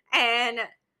 And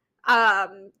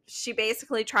she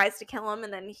basically tries to kill him.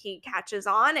 And then he catches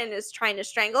on and is trying to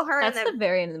strangle her. That's and then the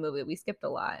very end of the movie. We skipped a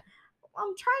lot.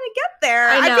 I'm trying to get there.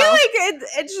 I feel like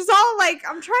it's just all like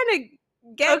I'm trying to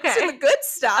get to the good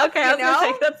stuff. Okay, I was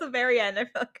gonna say that's the very end. I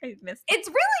feel like I missed it. It's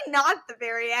really not the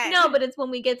very end. No, but it's when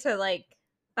we get to like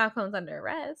Falcone's under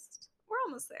arrest. We're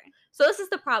almost there. So this is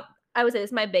the problem. I would say this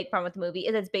is my big problem with the movie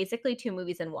is it's basically 2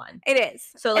 movies in one. It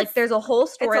is. So like there's a whole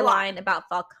storyline about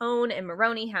Falcone and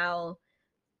Maroni, how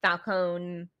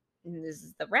Falcone, this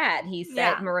is the rat, he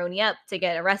set Maroni up to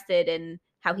get arrested and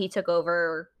how he took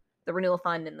over the renewal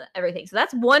fund and everything. So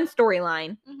that's one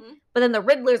storyline. But then the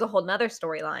Riddler's a whole nother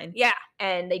storyline. Yeah.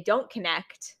 And they don't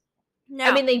connect. No.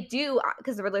 I mean, they do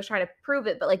because the Riddler's trying to prove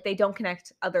it, but like they don't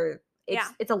connect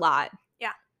it's a lot.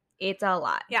 Yeah. It's a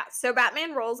lot. Yeah. So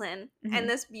Batman rolls in and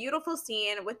this beautiful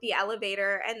scene with the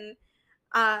elevator and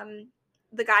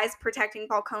the guys protecting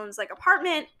Falcone's like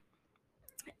apartment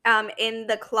in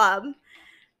the club.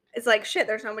 It's like, shit,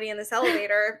 there's nobody in this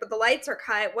elevator, but the lights are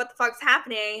cut. What the fuck's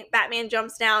happening? Batman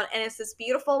jumps down, and it's this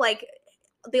beautiful, like,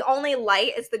 the only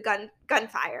light is the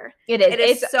gunfire. It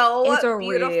is. It's so beautiful. It's a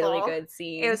really good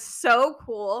scene. It was so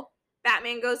cool.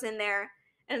 Batman goes in there,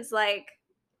 and it's like,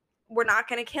 we're not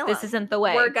going to kill him. This isn't the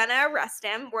way. We're going to arrest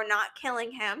him. We're not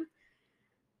killing him.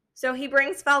 So he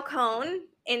brings Falcone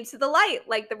into the light,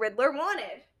 like the Riddler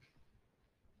wanted.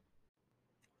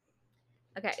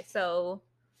 Okay, so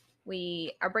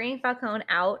we are bringing Falcone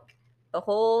out. The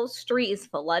whole street is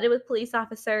flooded with police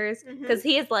officers because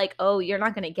he is like, oh, you're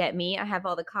not going to get me. I have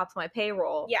all the cops on my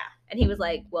payroll. Yeah. And he was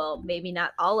like, well, maybe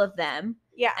not all of them.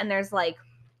 Yeah. And there's like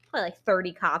probably like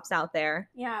 30 cops out there.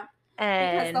 Yeah.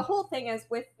 And because the whole thing is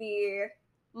with the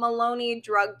Maloney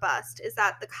drug bust is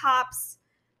that the cops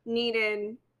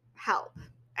needed help.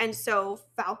 And so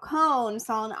Falcone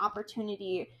saw an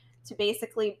opportunity to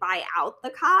basically buy out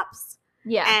the cops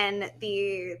and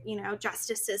the,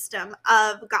 justice system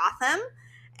of Gotham,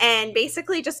 and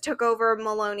basically just took over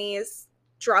Maloney's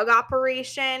drug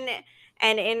operation.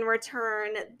 And in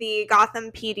return, the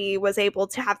Gotham PD was able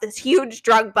to have this huge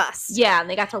drug bust. Yeah, and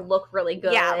they got to look really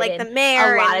good. Yeah, like the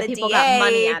mayor, a lot and of the people DA. got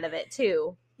money out of it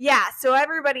too. Yeah, so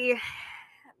everybody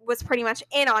was pretty much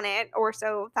in on it, or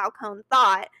so Falcone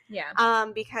thought. Yeah.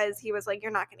 Because he was like,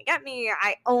 "You're not gonna get me.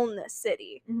 I own this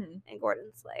city." Mm-hmm. And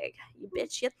Gordon's like, "You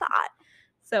bitch, you thought."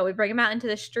 So we bring him out into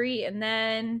the street, and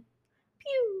then,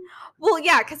 pew. Well,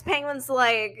 yeah, because Penguin's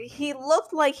like, he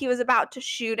looked like he was about to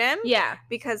shoot him. Yeah.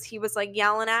 Because he was like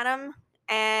yelling at him,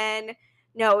 and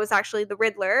no, it was actually the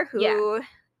Riddler who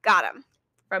got him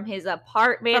from his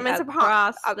apartment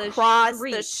across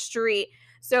the street.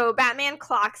 So Batman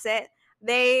clocks it.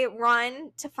 They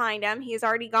run to find him. He's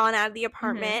already gone out of the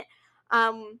apartment.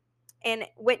 Mm-hmm. And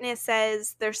witness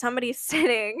says there's somebody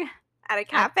sitting at a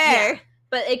cafe. Yeah.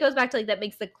 But it goes back to, like, that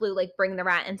makes the clue, like, bring the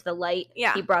rat into the light.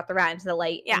 Yeah. He brought the rat into the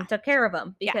light and took care of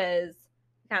him because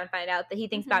you kind of find out that he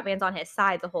thinks Batman's on his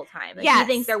side the whole time. Like, he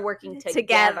thinks they're working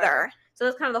together. So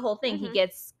that's kind of the whole thing. Mm-hmm.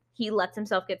 He lets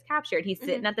himself get captured. He's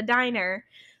sitting at the diner,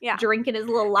 yeah, drinking his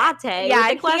little latte. Yeah,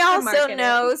 with and he also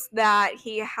knows that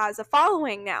he has a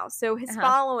following now. So his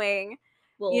following,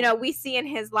 we see in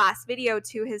his last video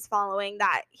to his following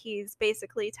that he's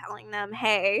basically telling them,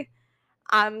 "Hey,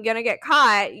 I'm gonna get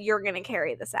caught. You're gonna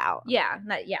carry this out." Yeah,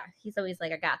 he's always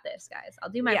like, "I got this, guys. I'll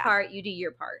do my part. You do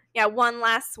your part." Yeah, one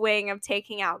last swing of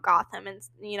taking out Gotham, and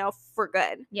for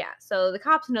good. Yeah. So the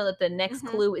cops know that the next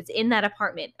clue is in that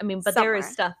apartment. I mean, but there is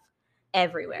stuff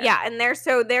everywhere. Yeah, and they're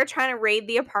trying to raid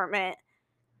the apartment,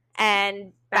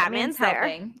 and Batman's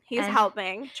there. He's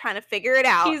helping, trying to figure it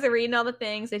out. He's reading all the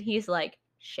things, and he's like,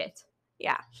 "Shit."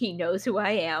 Yeah. He knows who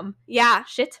I am. Yeah.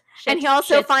 Shit. And he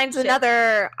also finds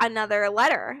another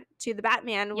letter to the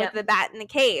Batman with the bat in the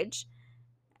cage.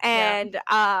 And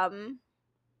and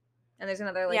there's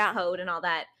another code and all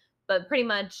that. But pretty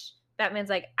much Batman's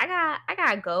like, I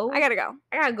gotta go. I gotta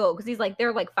go. Because he's like,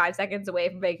 they're like 5 seconds away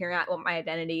from figuring out what my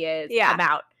identity is. Yeah. I'm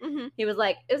out. Mm-hmm. He was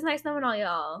like, it was nice knowing all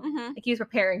y'all. Mm-hmm. Like, he was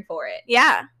preparing for it.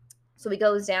 Yeah. So he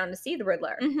goes down to see the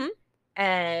Riddler. Mm-hmm.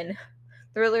 And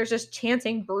the Riddler's just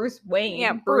chanting Bruce Wayne.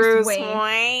 Yeah, Bruce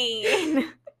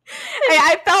Wayne.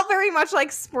 I felt very much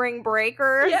like Spring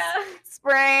Breakers. Yeah.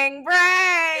 Spring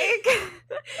break.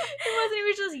 He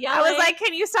was just yelling. I was like,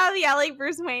 can you stop yelling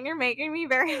Bruce Wayne? You're making me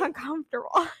very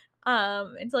uncomfortable.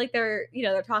 And so, like, they're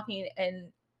talking, and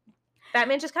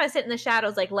Batman just kind of sit in the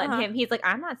shadows, like, letting him. He's like,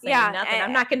 I'm not saying nothing.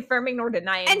 I'm not confirming nor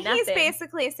denying nothing. And he's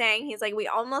basically saying, he's like, we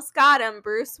almost got him,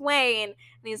 Bruce Wayne. And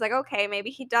he's like, okay, maybe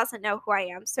he doesn't know who I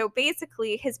am. So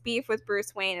basically, his beef with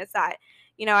Bruce Wayne is that,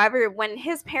 when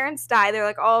his parents die, they're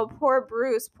like, oh, poor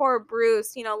Bruce,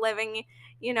 living,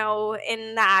 in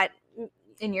that.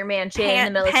 In your mansion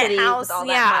in the middle of the city with all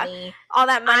that money. All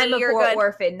that money. I'm a poor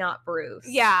orphan, not Bruce.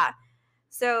 Yeah.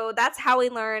 So that's how we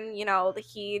learn,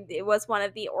 it was one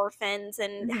of the orphans,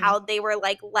 and how they were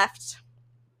like left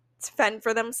to fend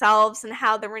for themselves, and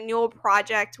how the renewal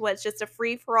project was just a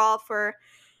free for all for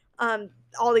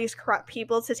all these corrupt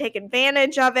people to take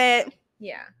advantage of it.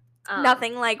 Yeah.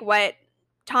 Nothing like what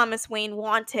Thomas Wayne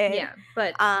wanted. Yeah.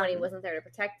 But when he wasn't there to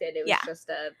protect it, it was just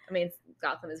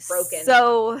Gotham is broken.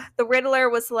 So the Riddler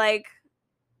was like,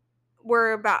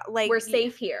 we're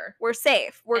safe here. We're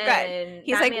safe. We're good.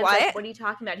 He's Batman's like, what are you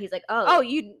talking about? He's like,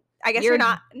 I guess you're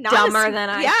not dumber than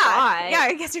I thought. Yeah,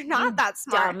 I guess you're not that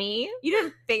smart. Dummy. You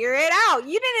didn't figure it out.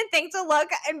 You didn't think to look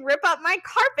and rip up my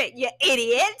carpet, you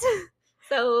idiot.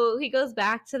 So he goes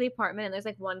back to the apartment, and there's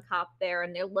like one cop there,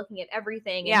 and they're looking at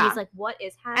everything, and he's like, what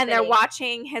is happening? And they're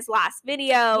watching his last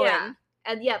video.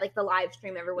 And like the live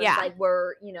stream, everyone's like,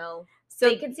 we're, so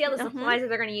they can see all the supplies that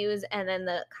they're going to use, and then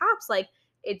the cop's like,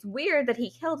 it's weird that he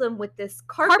killed him with this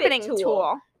carpeting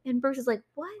tool. And Bruce is like,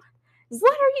 what?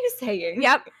 What are you saying?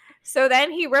 Yep. So then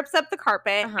he rips up the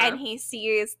carpet, and he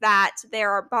sees that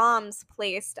there are bombs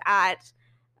placed at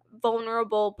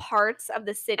vulnerable parts of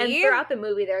the city. And throughout the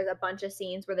movie, there's a bunch of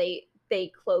scenes where they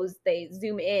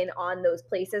zoom in on those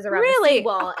places around the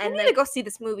seawall. I need to go see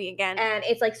this movie again. And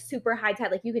it's like super high tide.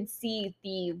 Like, you can see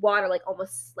the water like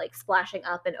almost like splashing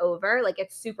up and over. Like,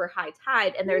 it's super high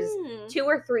tide. And there's 2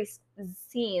 or 3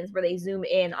 scenes where they zoom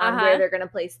in on where they're going to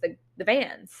place the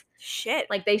vans. Shit.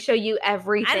 Like, they show you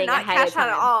everything. I did not catch that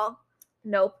at all.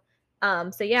 Nope.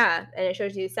 So yeah, and it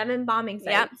shows you 7 bombing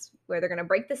sites where they're gonna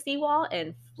break the seawall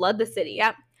and flood the city.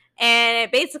 Yep. And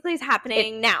it basically is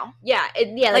happening now. Yeah.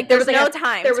 Like there was no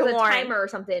time. There was a timer or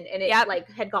something, and it like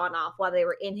had gone off while they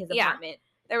were in his apartment.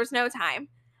 There was no time.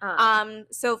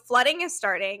 So flooding is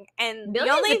starting, and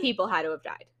Millions of people had to have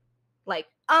died. Like,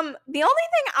 the only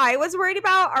thing I was worried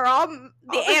about are all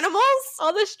the animals,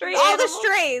 all the stray all animals. the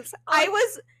strays. I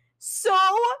was so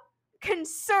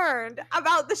concerned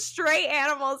about the stray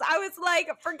animals. I was like,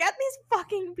 forget these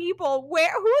fucking people.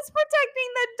 Who's protecting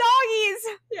the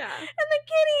doggies Yeah. and the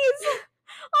kitties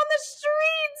on the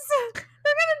streets?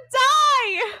 They're gonna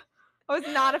die. I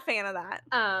was not a fan of that.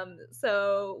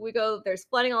 So we go, there's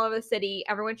flooding all over the city.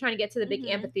 Everyone's trying to get to the big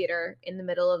amphitheater in the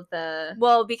middle of the...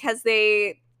 Well, because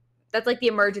that's like the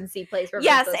emergency place. Where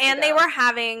yes, and they were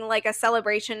having like a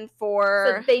celebration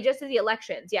for... So they just did the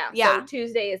elections, yeah. So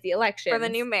Tuesday is the election. For the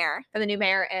new mayor.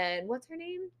 And what's her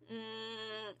name?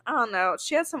 I don't know.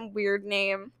 She has some weird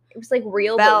name. It was like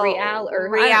Real or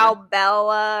Real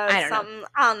Bella. I don't know.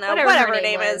 I don't know. Whatever her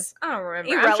name is. I don't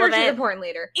remember. Irrelevant. I'm sure she's important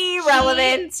later.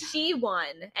 Irrelevant. She won,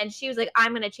 and she was like,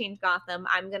 "I'm gonna change Gotham.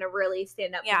 I'm gonna really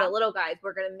stand up for the little guys.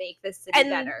 We're gonna make this city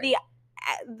better."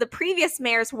 And the previous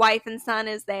mayor's wife and son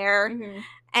is there,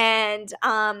 and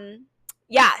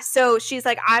so she's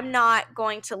like, "I'm not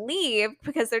going to leave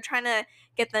because they're trying to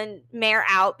get the mayor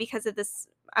out because of this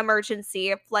emergency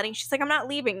of flooding." She's like, "I'm not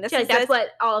leaving. That's what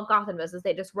all of Gotham does, is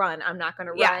they just run. I'm not going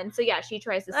to run." So she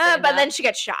tries to stand but up. then she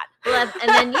gets shot. And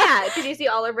then because you see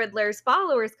all of Riddler's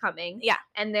followers coming. Yeah.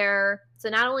 And so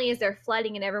not only is there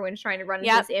flooding and everyone's trying to run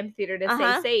into this amphitheater to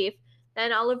stay safe,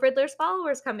 then all of Riddler's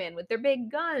followers come in with their big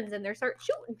guns and they start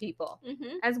shooting people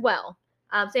as well.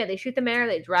 They shoot the mayor,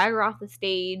 they drag her off the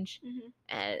stage,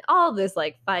 and all this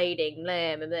like fighting.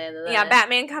 Blah, blah, blah, blah. Yeah,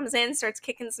 Batman comes in, starts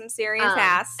kicking some serious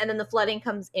ass, and then the flooding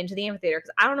comes into the amphitheater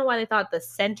because I don't know why they thought the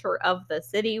center of the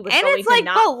city was and going it's to like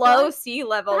not below flood. sea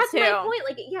level That's too. my point.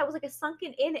 Like, it was like a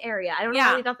sunken in area. I don't know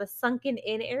why they thought the sunken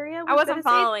in area. I wasn't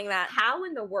following that. How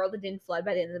in the world it didn't flood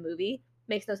by the end of the movie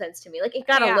makes no sense to me. Like, it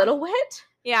got a little wet.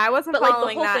 Yeah, I wasn't but following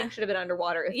like the whole that. thing should have been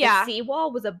underwater. If the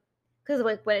seawall was because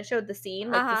like when it showed the scene,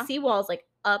 like the seawall is like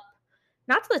up,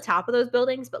 not to the top of those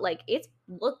buildings, but like it's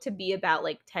looked to be about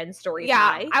like 10 stories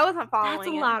high. I wasn't following. That's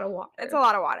a lot of water. It's a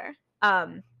lot of water.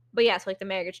 But so like the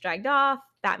mayor gets dragged off.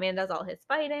 Batman does all his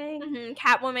fighting.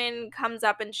 Catwoman comes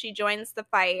up and she joins the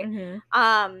fight.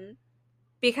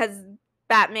 Because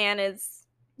Batman is,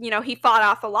 he fought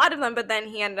off a lot of them, but then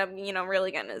he ended up,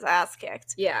 really getting his ass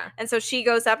kicked. Yeah. And so she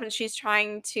goes up and she's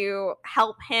trying to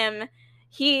help him.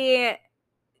 He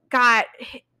got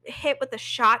hit with a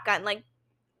shotgun, like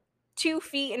 2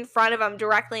 feet in front of him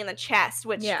directly in the chest,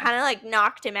 which kind of like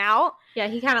knocked him out. Yeah,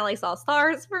 he kind of like saw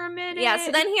stars for a minute. Yeah,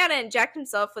 so then he had to inject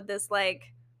himself with this like...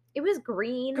 It was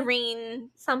green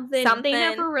something. They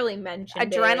never really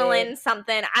mentioned adrenaline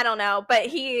something. I don't know. But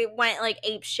he went like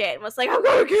ape shit and was like, "I'm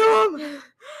gonna kill him.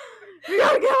 We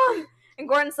gotta kill him." And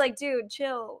Gordon's like, "Dude,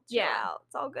 chill out.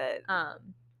 It's all good."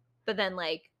 But then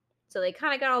like, so they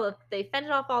kind of got they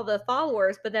fended off all the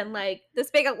followers, but then like this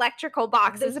big electrical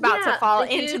box is about to fall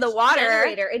into the water.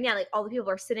 Generator, and like all the people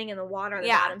are sitting in the water on the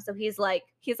bottom. So he's like,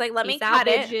 "Let me cut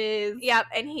it." Yep,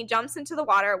 and he jumps into the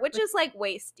water, which is like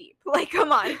waist deep. Like,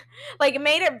 come on, like it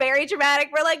made it very dramatic.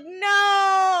 We're like,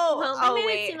 no. Well, they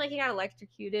made it seem like he got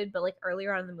electrocuted, but like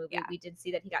earlier on in the movie, we did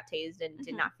see that he got tased and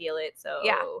did not feel it. So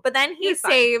but then he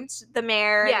saved the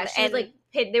mayor. Yeah, she was like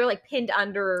they were like pinned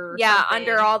under. Yeah,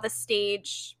 under all the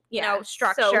stage.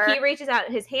 Structure. So he reaches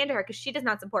out his hand to her because she does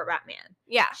not support Batman.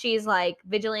 Yeah. She's like,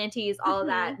 vigilantes, all of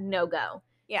that, no go.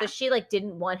 Yeah. So she like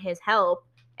didn't want his help.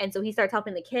 And so he starts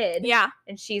helping the kid. Yeah.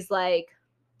 And she's like,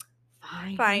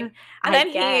 fine. And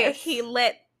then he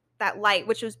lit that light,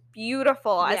 which was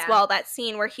beautiful as well. That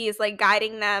scene where he's like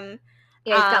guiding them.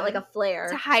 Yeah, he's got like a flare.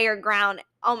 To higher ground.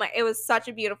 Oh my, it was such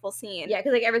a beautiful scene. Yeah,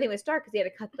 because like everything was dark because he had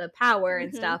to cut the power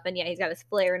and stuff. And he's got his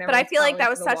flare and everything. But I feel like that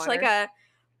was such like a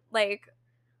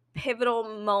pivotal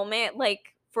moment,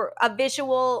 like for a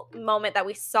visual moment that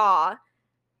we saw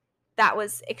that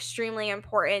was extremely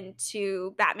important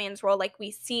to Batman's role. Like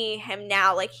we see him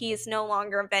now, like he's no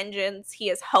longer vengeance, he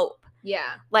is hope.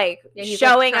 Yeah. Like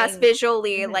showing us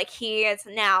visually like he is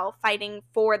now fighting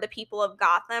for the people of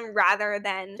Gotham rather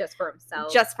than just for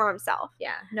himself.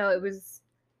 Yeah. No, it was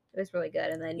really good.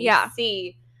 And then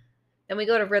then we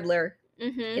go to Riddler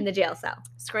in the jail cell.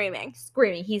 Screaming.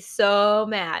 He's so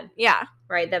mad. Yeah.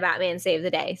 Right, that Batman saved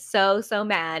the day. So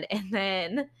mad. And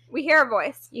then we hear a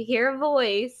voice. You hear a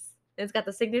voice. And it's got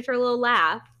the signature little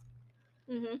laugh.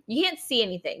 You can't see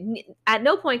anything. At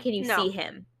no point can you see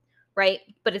him. Right?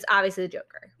 But it's obviously the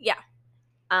Joker. Yeah.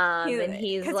 And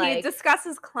he's like... Because he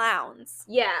discusses clowns.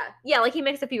 Yeah. Yeah, like he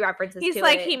makes a few references to it. He's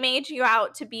like, he made you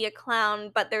out to be a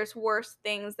clown, but there's worse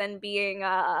things than being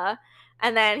a...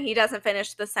 And then he doesn't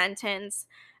finish the sentence.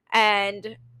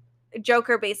 And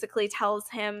Joker basically tells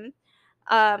him,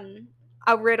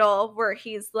 a riddle where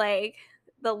he's like,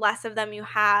 the less of them you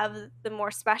have, the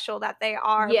more special that they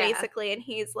are, Yeah. basically. And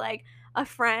he's like, a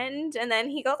friend, and then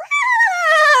he goes,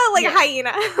 ah! Like Yeah. a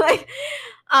hyena. Like,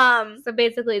 So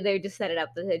basically, they just set it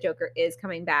up that the Joker is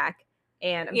coming back,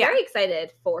 and I'm Yeah. very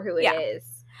excited for who it Yeah.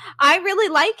 is. I really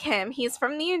like him. He's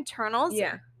from the Eternals.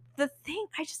 Yeah. The thing,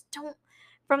 I just don't,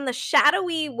 from the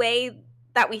shadowy way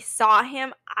that we saw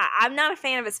him, I'm not a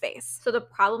fan of his face. So the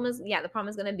problem is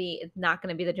going to be it's not going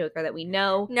to be the Joker that we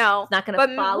know. No. It's not going But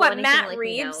to follow what anything Matt like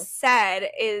Reeves we know. said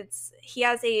is he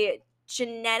has a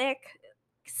genetic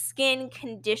skin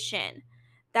condition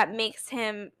that makes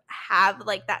him have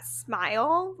like that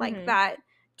smile, like Mhm. that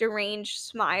deranged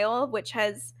smile, which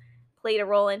has played a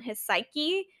role in his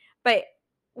psyche. But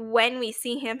when we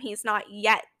see him, he's not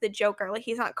yet the Joker. Like,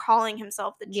 he's not calling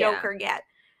himself the Yeah. Joker yet.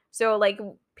 So, like,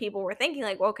 people were thinking,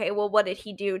 like, okay, well, what did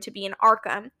he do to be in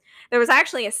Arkham? There was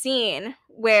actually a scene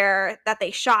that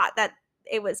they shot that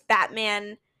it was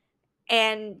Batman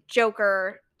and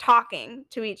Joker talking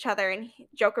to each other, and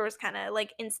Joker was kind of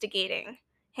like instigating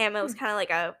him. It was kind of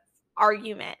like a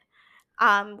argument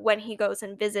when he goes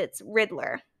and visits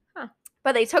Riddler. Huh.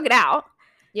 But they took it out.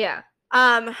 Yeah.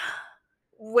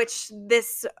 Which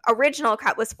this original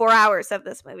cut was 4 hours of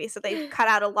this movie, so they cut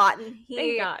out a lot. And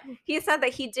Thank God. he said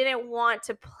that he didn't want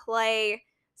to play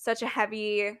such a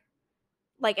heavy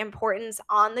like importance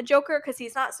on the Joker because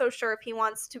he's not so sure if he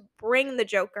wants to bring the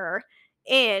Joker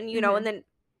in, you know, and then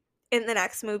in the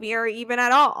next movie or even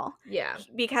at all. Yeah.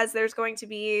 Because there's going to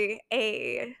be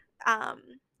a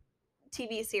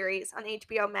TV series on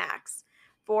HBO Max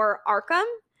for Arkham,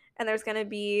 and there's going to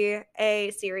be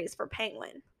a series for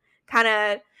Penguin.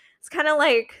 It's kind of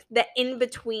like the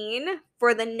in-between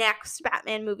for the next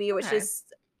Batman movie, which is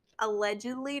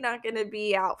allegedly not going to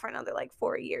be out for another like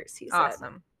 4 years, he said.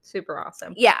 Awesome. Super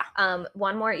awesome. Yeah.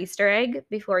 One more Easter egg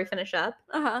before we finish up.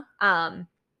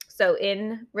 So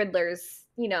in Riddler's,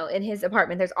 in his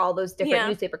apartment, there's all those different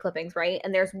newspaper clippings, right?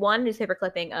 And there's one newspaper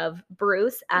clipping of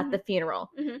Bruce at the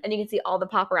funeral. And you can see all the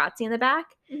paparazzi in the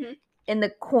back. In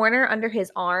the corner under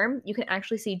his arm, you can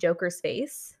actually see Joker's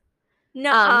face.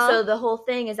 No. So the whole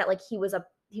thing is that like he was a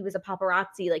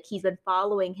paparazzi, like he's been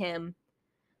following him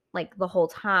like the whole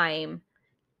time.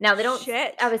 Now they don't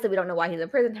obviously we don't know why he's in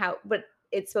prison, but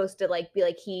it's supposed to like be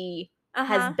like he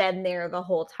has been there the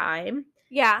whole time.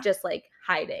 Yeah. Just like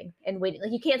hiding and waiting.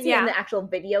 Like you can't see it in the actual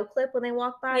video clip when they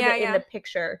walk by, but in the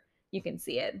picture you can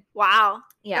see it. Wow.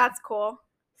 Yeah. That's cool.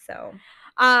 So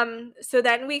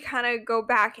then we kind of go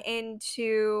back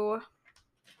into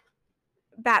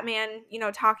Batman,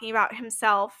 talking about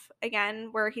himself again,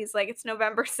 where he's like, it's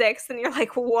November 6th, and you're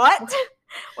like, what?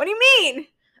 What do you mean?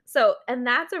 So, and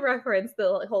that's a reference,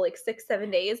 the whole like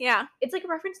 6-7 days. Yeah. It's like a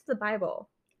reference to the Bible.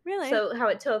 Really? So how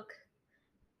it took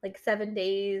like 7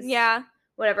 days. Yeah.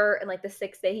 Whatever, and like the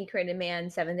 6th day he created man,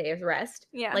 7 days rest.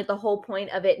 Yeah. Like the whole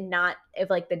point of it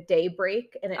like the day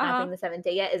break and it not being the 7th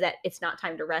day yet is that it's not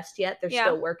time to rest yet. There's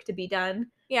still work to be done.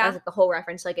 Yeah. That's like the whole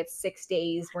reference. Like it's 6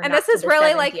 days. And this is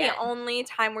really like the only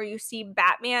time where you see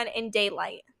Batman in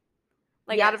daylight.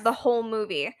 Like out of the whole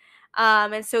movie.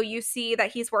 And so you see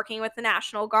that he's working with the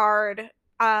National Guard,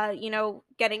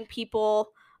 getting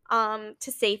people to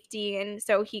safety. And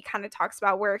so he kind of talks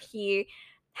about where he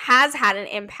has had an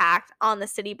impact on the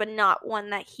city, but not one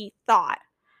that he thought.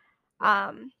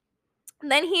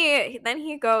 Then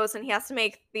he goes and he has to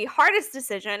make the hardest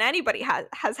decision anybody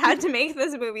has had to make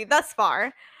this movie thus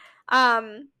far.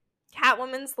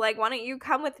 Catwoman's like, why don't you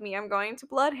come with me? I'm going to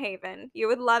Bloodhaven. You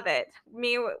would love it.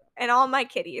 Me and all my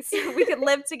kitties. We could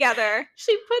live together.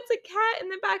 She puts a cat in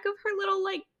the back of her little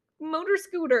like motor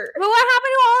scooter. But what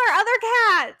happened to all our other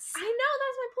cats? I know,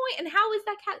 that's my point. And how is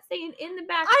that cat staying in the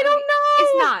back? I don't know.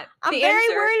 It's not. I'm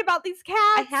very worried about these cats.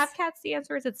 I have cats. The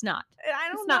answer is it's not. I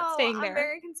don't know. It's not staying there. I'm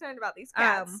very concerned about these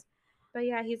cats. But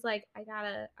yeah, he's like, I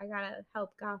gotta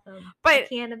help Gotham. But I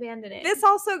can't abandon it. This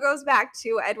also goes back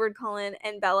to Edward Cullen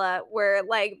and Bella, where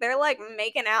like they're like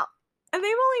making out, and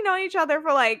they've only known each other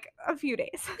for like a few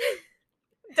days.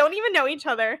 Don't even know each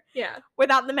other. Yeah.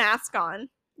 Without the mask on.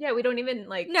 Yeah, we don't even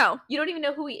like. No, you don't even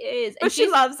know who he is. But she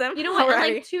loves him. You know what?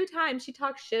 And, like 2 times she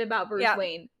talks shit about Bruce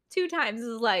Wayne. 2 times this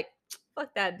is like,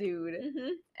 fuck that dude,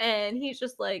 and he's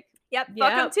just like, yep,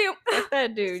 fuck him too. Fuck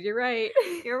that dude. You're right.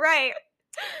 You're right.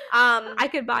 I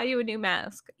could buy you a new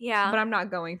mask. Yeah. But I'm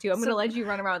not going to. I'm gonna let you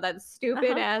run around with that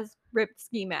stupid ass ripped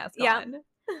ski mask on.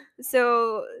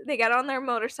 So they get on their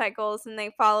motorcycles and they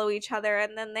follow each other,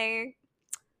 and then they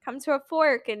come to a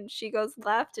fork and she goes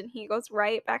left and he goes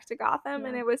right back to Gotham,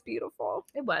 and it was beautiful.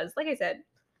 It was. Like I said,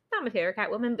 not my favorite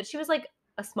Catwoman, but she was like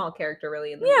a small character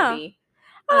really in the movie.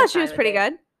 I thought she was pretty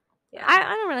good. Yeah.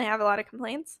 I don't really have a lot of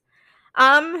complaints.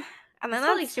 And I then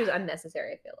felt like that's, she was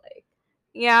unnecessary, I feel like.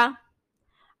 yeah.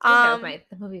 I think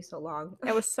the movie was so long.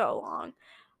 It was so long.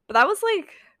 But that was like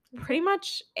pretty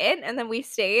much it. And then we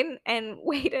stayed and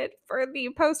waited for the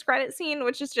post-credit scene,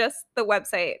 which is just the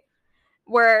website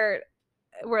where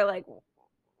we're like,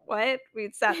 what? We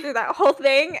sat through that whole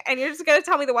thing and you're just gonna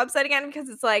tell me the website again, because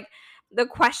it's like the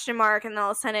question mark and then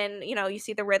all of a sudden, you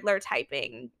see the Riddler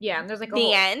typing Yeah, and there's like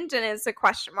the end and it's a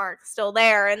question mark still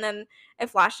there, and then it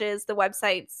flashes the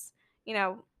website's,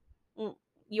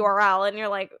 URL, and you're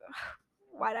like,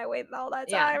 why'd I wait all that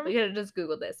Yeah, time? we could have just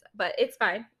Googled this, but it's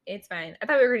fine. It's fine. I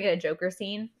thought we were gonna get a Joker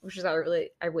scene, which is how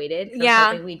I waited. 'Cause I was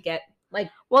hoping we'd get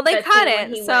Well, they that cut scene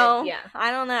when it, he so went- yeah.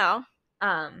 I don't know.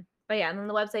 But yeah, and then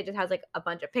the website just has like a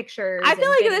bunch of pictures. I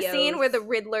feel and like the scene where the videos.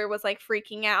 Riddler was like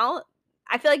freaking out,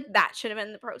 I feel like that should have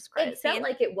been the post-credit It felt scene.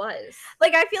 like it was.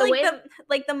 Like, I feel the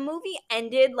like the movie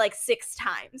ended like 6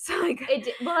 times. Like, It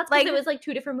did, well, that's because it was like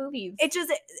 2 different movies.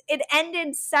 it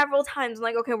ended several times. I'm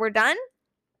like, okay, we're done.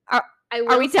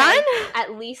 Are we done?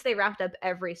 At least they wrapped up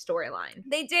every storyline.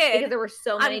 They did. Because there were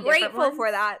so many. I'm grateful different for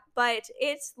ones. that, but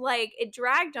it's like it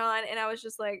dragged on, and I was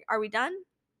just like, "Are we done?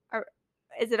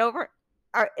 Is it over?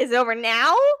 Is it over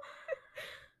now?"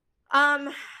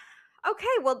 Okay,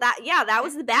 well that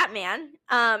was the Batman.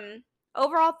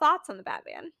 Overall thoughts on the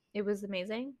Batman? It was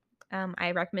amazing.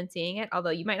 I recommend seeing it,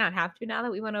 although you might not have to now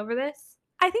that we went over this.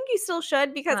 I think you still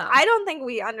should, because I don't think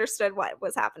we understood what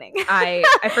was happening. I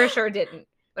for sure didn't.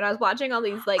 When I was watching all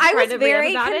these I trying was to very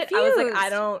read about confused. it, I was like, I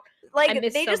don't like I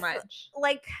missed they so just much.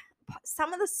 like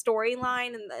some of the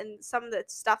storyline and some of the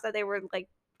stuff that they were like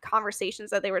conversations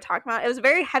that they were talking about. It was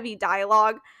very heavy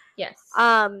dialogue. Yes.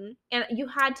 And you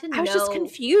had to know. I was just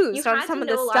confused on some of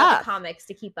the lot stuff. Of the comics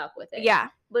to keep up with it. Yeah.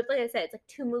 But like I said, it's like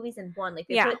 2 movies in one. Like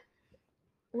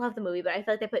love the movie, but I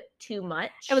feel like they put too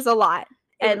much. It was a lot.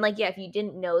 And if you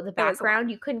didn't know the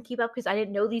background, you couldn't keep up, because I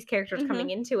didn't know these characters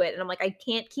coming into it, and I'm like, I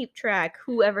can't keep track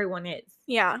who everyone is.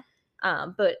 Yeah.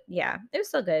 But yeah, it was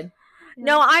still good.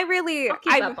 No, I'll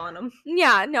keep up on them.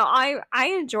 Yeah, no,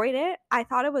 I enjoyed it. I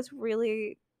thought it was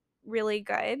really, really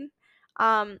good.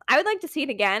 I would like to see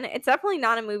it again. It's definitely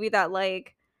not a movie that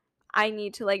like I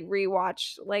need to like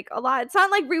rewatch like a lot. It's not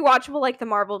like rewatchable like the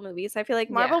Marvel movies. I feel like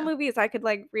Marvel movies I could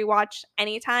like rewatch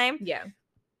anytime. Yeah.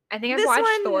 I think I've watched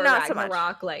Thor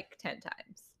Ragnarok like 10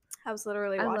 times. I was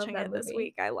literally watching it this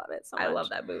week. I love it so much. I love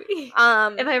that movie. If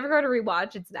I ever go to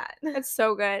rewatch, it's that. It's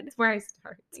so good. It's where I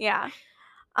start. Yeah.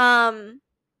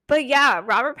 But yeah,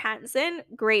 Robert Pattinson,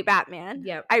 great Batman.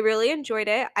 Yep. I really enjoyed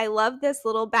it. I love this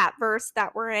little Batverse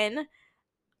that we're in.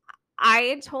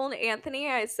 I told Anthony,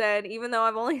 I said, even though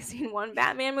I've only seen one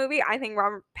Batman movie, I think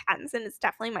Robert Pattinson is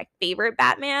definitely my favorite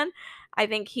Batman. I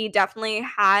think he definitely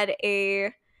had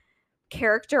a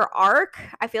character arc.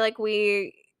 I feel like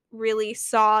we really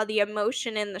saw the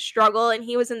emotion and the struggle, and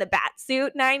he was in the bat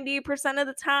suit 90% of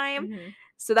the time. Mm-hmm.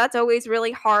 So that's always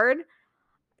really hard.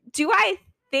 Do I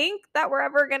think that we're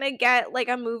ever gonna get like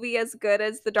a movie as good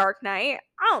as The Dark Knight?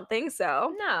 I don't think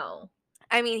so. No.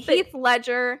 I mean, Heath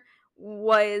Ledger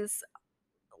was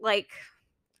like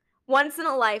once in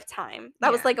a lifetime.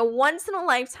 That was like a once in a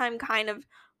lifetime kind of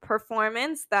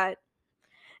performance that,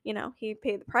 he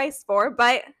paid the price for,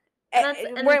 but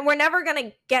we're never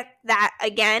gonna get that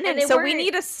again, and so we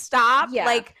need to stop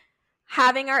like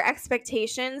having our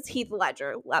expectations Heath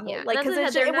Ledger level, like,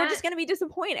 because we're just gonna be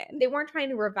disappointed. They weren't trying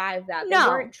to revive that. No. They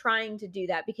weren't trying to do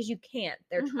that, because you can't.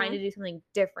 They're trying to do something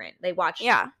different. They watched,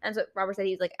 and so Robert said,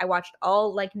 he's like, I watched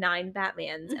all like 9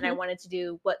 Batmans, and I wanted to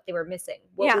do what they were missing.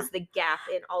 What was the gap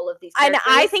in all of these characters?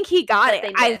 And I think he got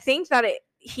it. I think that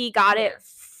he got it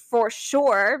for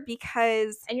sure,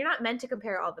 because and you're not meant to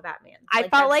compare all the Batman. I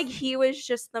felt like he was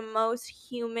just the most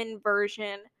human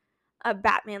version of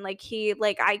Batman. Like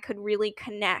I could really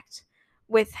connect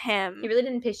with him. He really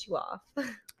didn't piss you off.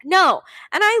 No,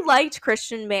 and I liked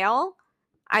Christian Bale.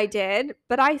 I did,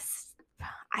 but I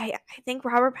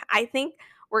think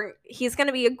he's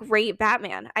gonna be a great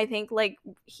Batman. I think like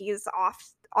he's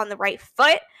off on the right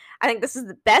foot. I think this is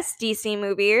the best DC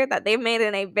movie that they've made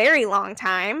in a very long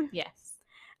time. Yes.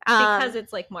 Because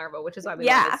it's like Marvel, which is why we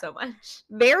love it so much.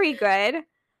 Very good.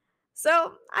 So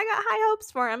I got high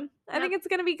hopes for him. I think it's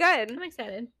gonna be good. I'm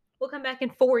excited. We'll come back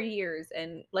in 4 years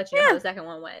and let you know how the second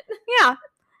one went.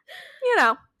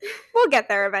 Yeah. We'll get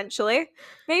there eventually.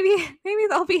 Maybe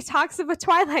there'll be talks of a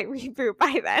Twilight reboot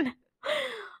by then.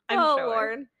 I'm sure.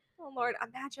 Lord. Oh Lord.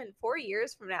 Imagine 4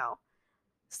 years from now.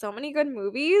 So many good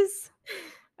movies.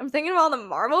 I'm thinking of all the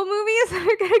Marvel movies that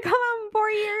are going to come out in 4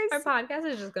 years. Our podcast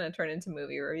is just going to turn into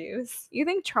movie reviews. You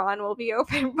think Tron will be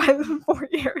open by the 4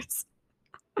 years?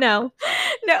 No.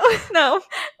 No.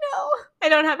 I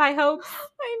don't have high hopes.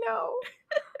 I know.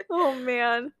 Oh,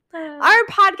 man. Our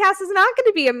podcast is not going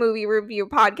to be a movie review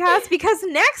podcast because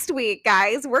next week,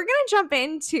 guys, we're going to jump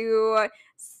into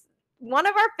one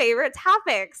of our favorite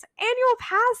topics, annual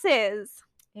passes.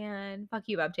 And fuck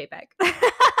you, Bob Chapek.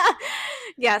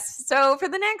 Yes. So for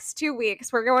the next 2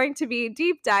 weeks, we're going to be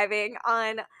deep diving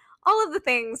on all of the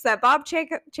things that Bob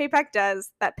Chapek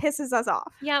does that pisses us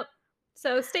off. Yep.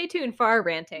 So stay tuned for our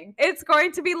ranting. It's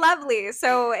going to be lovely.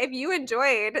 So if you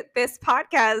enjoyed this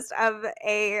podcast of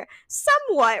a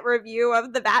somewhat review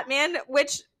of the Batman,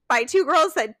 which by two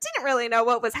girls that didn't really know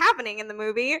what was happening in the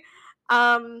movie,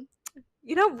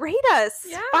 rate us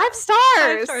 5 stars.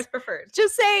 5 stars preferred.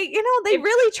 Just say, they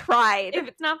really tried. If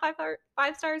it's not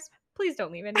 5 stars, please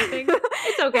don't leave anything.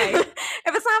 It's okay. If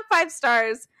it's not 5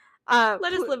 stars,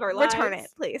 let us live our lives. Return it,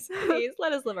 please. Please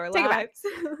let us live our Take lives.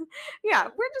 it back. Yeah,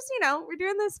 we're just, we're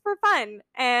doing this for fun.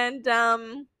 And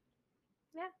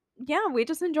yeah, we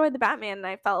just enjoyed the Batman, and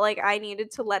I felt like I needed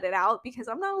to let it out because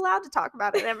I'm not allowed to talk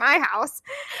about it in my house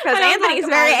because Anthony's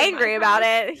very angry about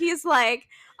it. He's like,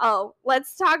 oh,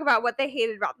 let's talk about what they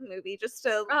hated about the movie, just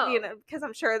to, because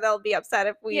I'm sure they'll be upset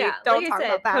if we don't talk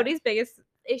about that. Cody's biggest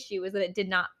issue was that it did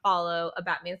not follow a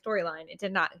Batman storyline. It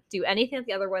did not do anything that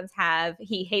the other ones have.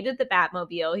 He hated the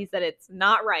Batmobile. He said it's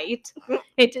not right.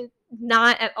 It did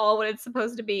not at all what it's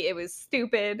supposed to be. It was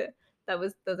stupid.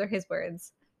 Those are his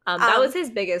words. That was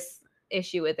his biggest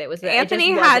issue with it. Was that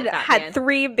Anthony had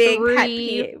 3 big pet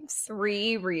peeves.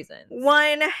 3 reasons.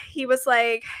 One, he was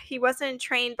like, he wasn't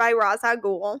trained by Ra's al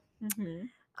Ghul.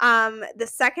 Mm-hmm. The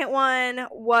second one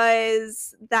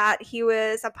was that he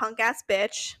was a punk ass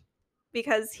bitch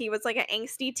because he was like an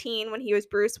angsty teen when he was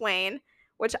Bruce Wayne,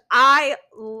 which I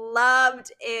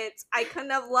loved it. I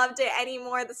couldn't have loved it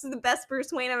anymore. This is the best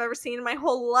Bruce Wayne I've ever seen in my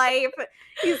whole life.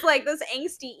 He's like this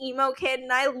angsty emo kid,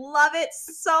 and I love it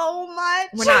so much.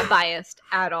 We're not biased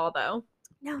at all, though.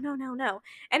 No.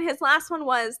 And his last one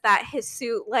was that his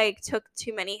suit took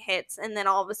too many hits and then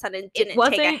all of a sudden didn't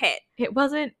take a hit. It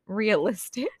wasn't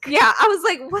realistic. Yeah, I was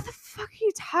like, what the fuck are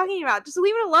you talking about? Just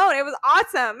leave it alone. It was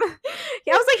awesome.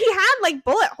 Yeah, I was like, he had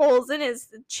bullet holes in his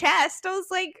chest. I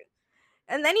was like,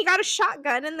 and then he got a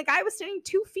shotgun and the guy was standing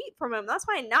 2 feet from him. That's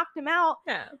why I knocked him out.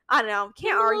 Yeah. I don't know.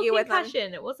 Can't argue with him.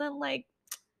 It wasn't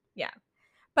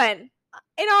But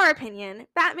in our opinion,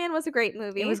 Batman was a great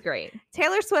movie. It was great.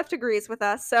 Taylor Swift agrees with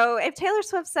us. So if Taylor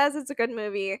Swift says it's a good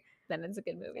movie, then it's a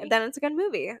good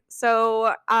movie.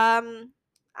 So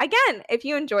again, if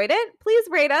you enjoyed it, please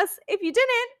rate us. If you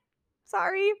didn't,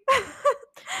 sorry.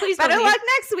 Please better luck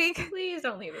next week. Please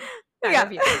don't leave it. Yeah.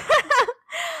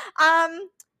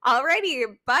 Alrighty,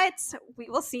 but we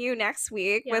will see you next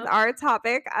week with our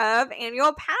topic of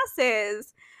annual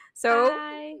passes. So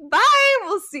bye.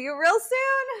 We'll see you real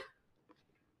soon.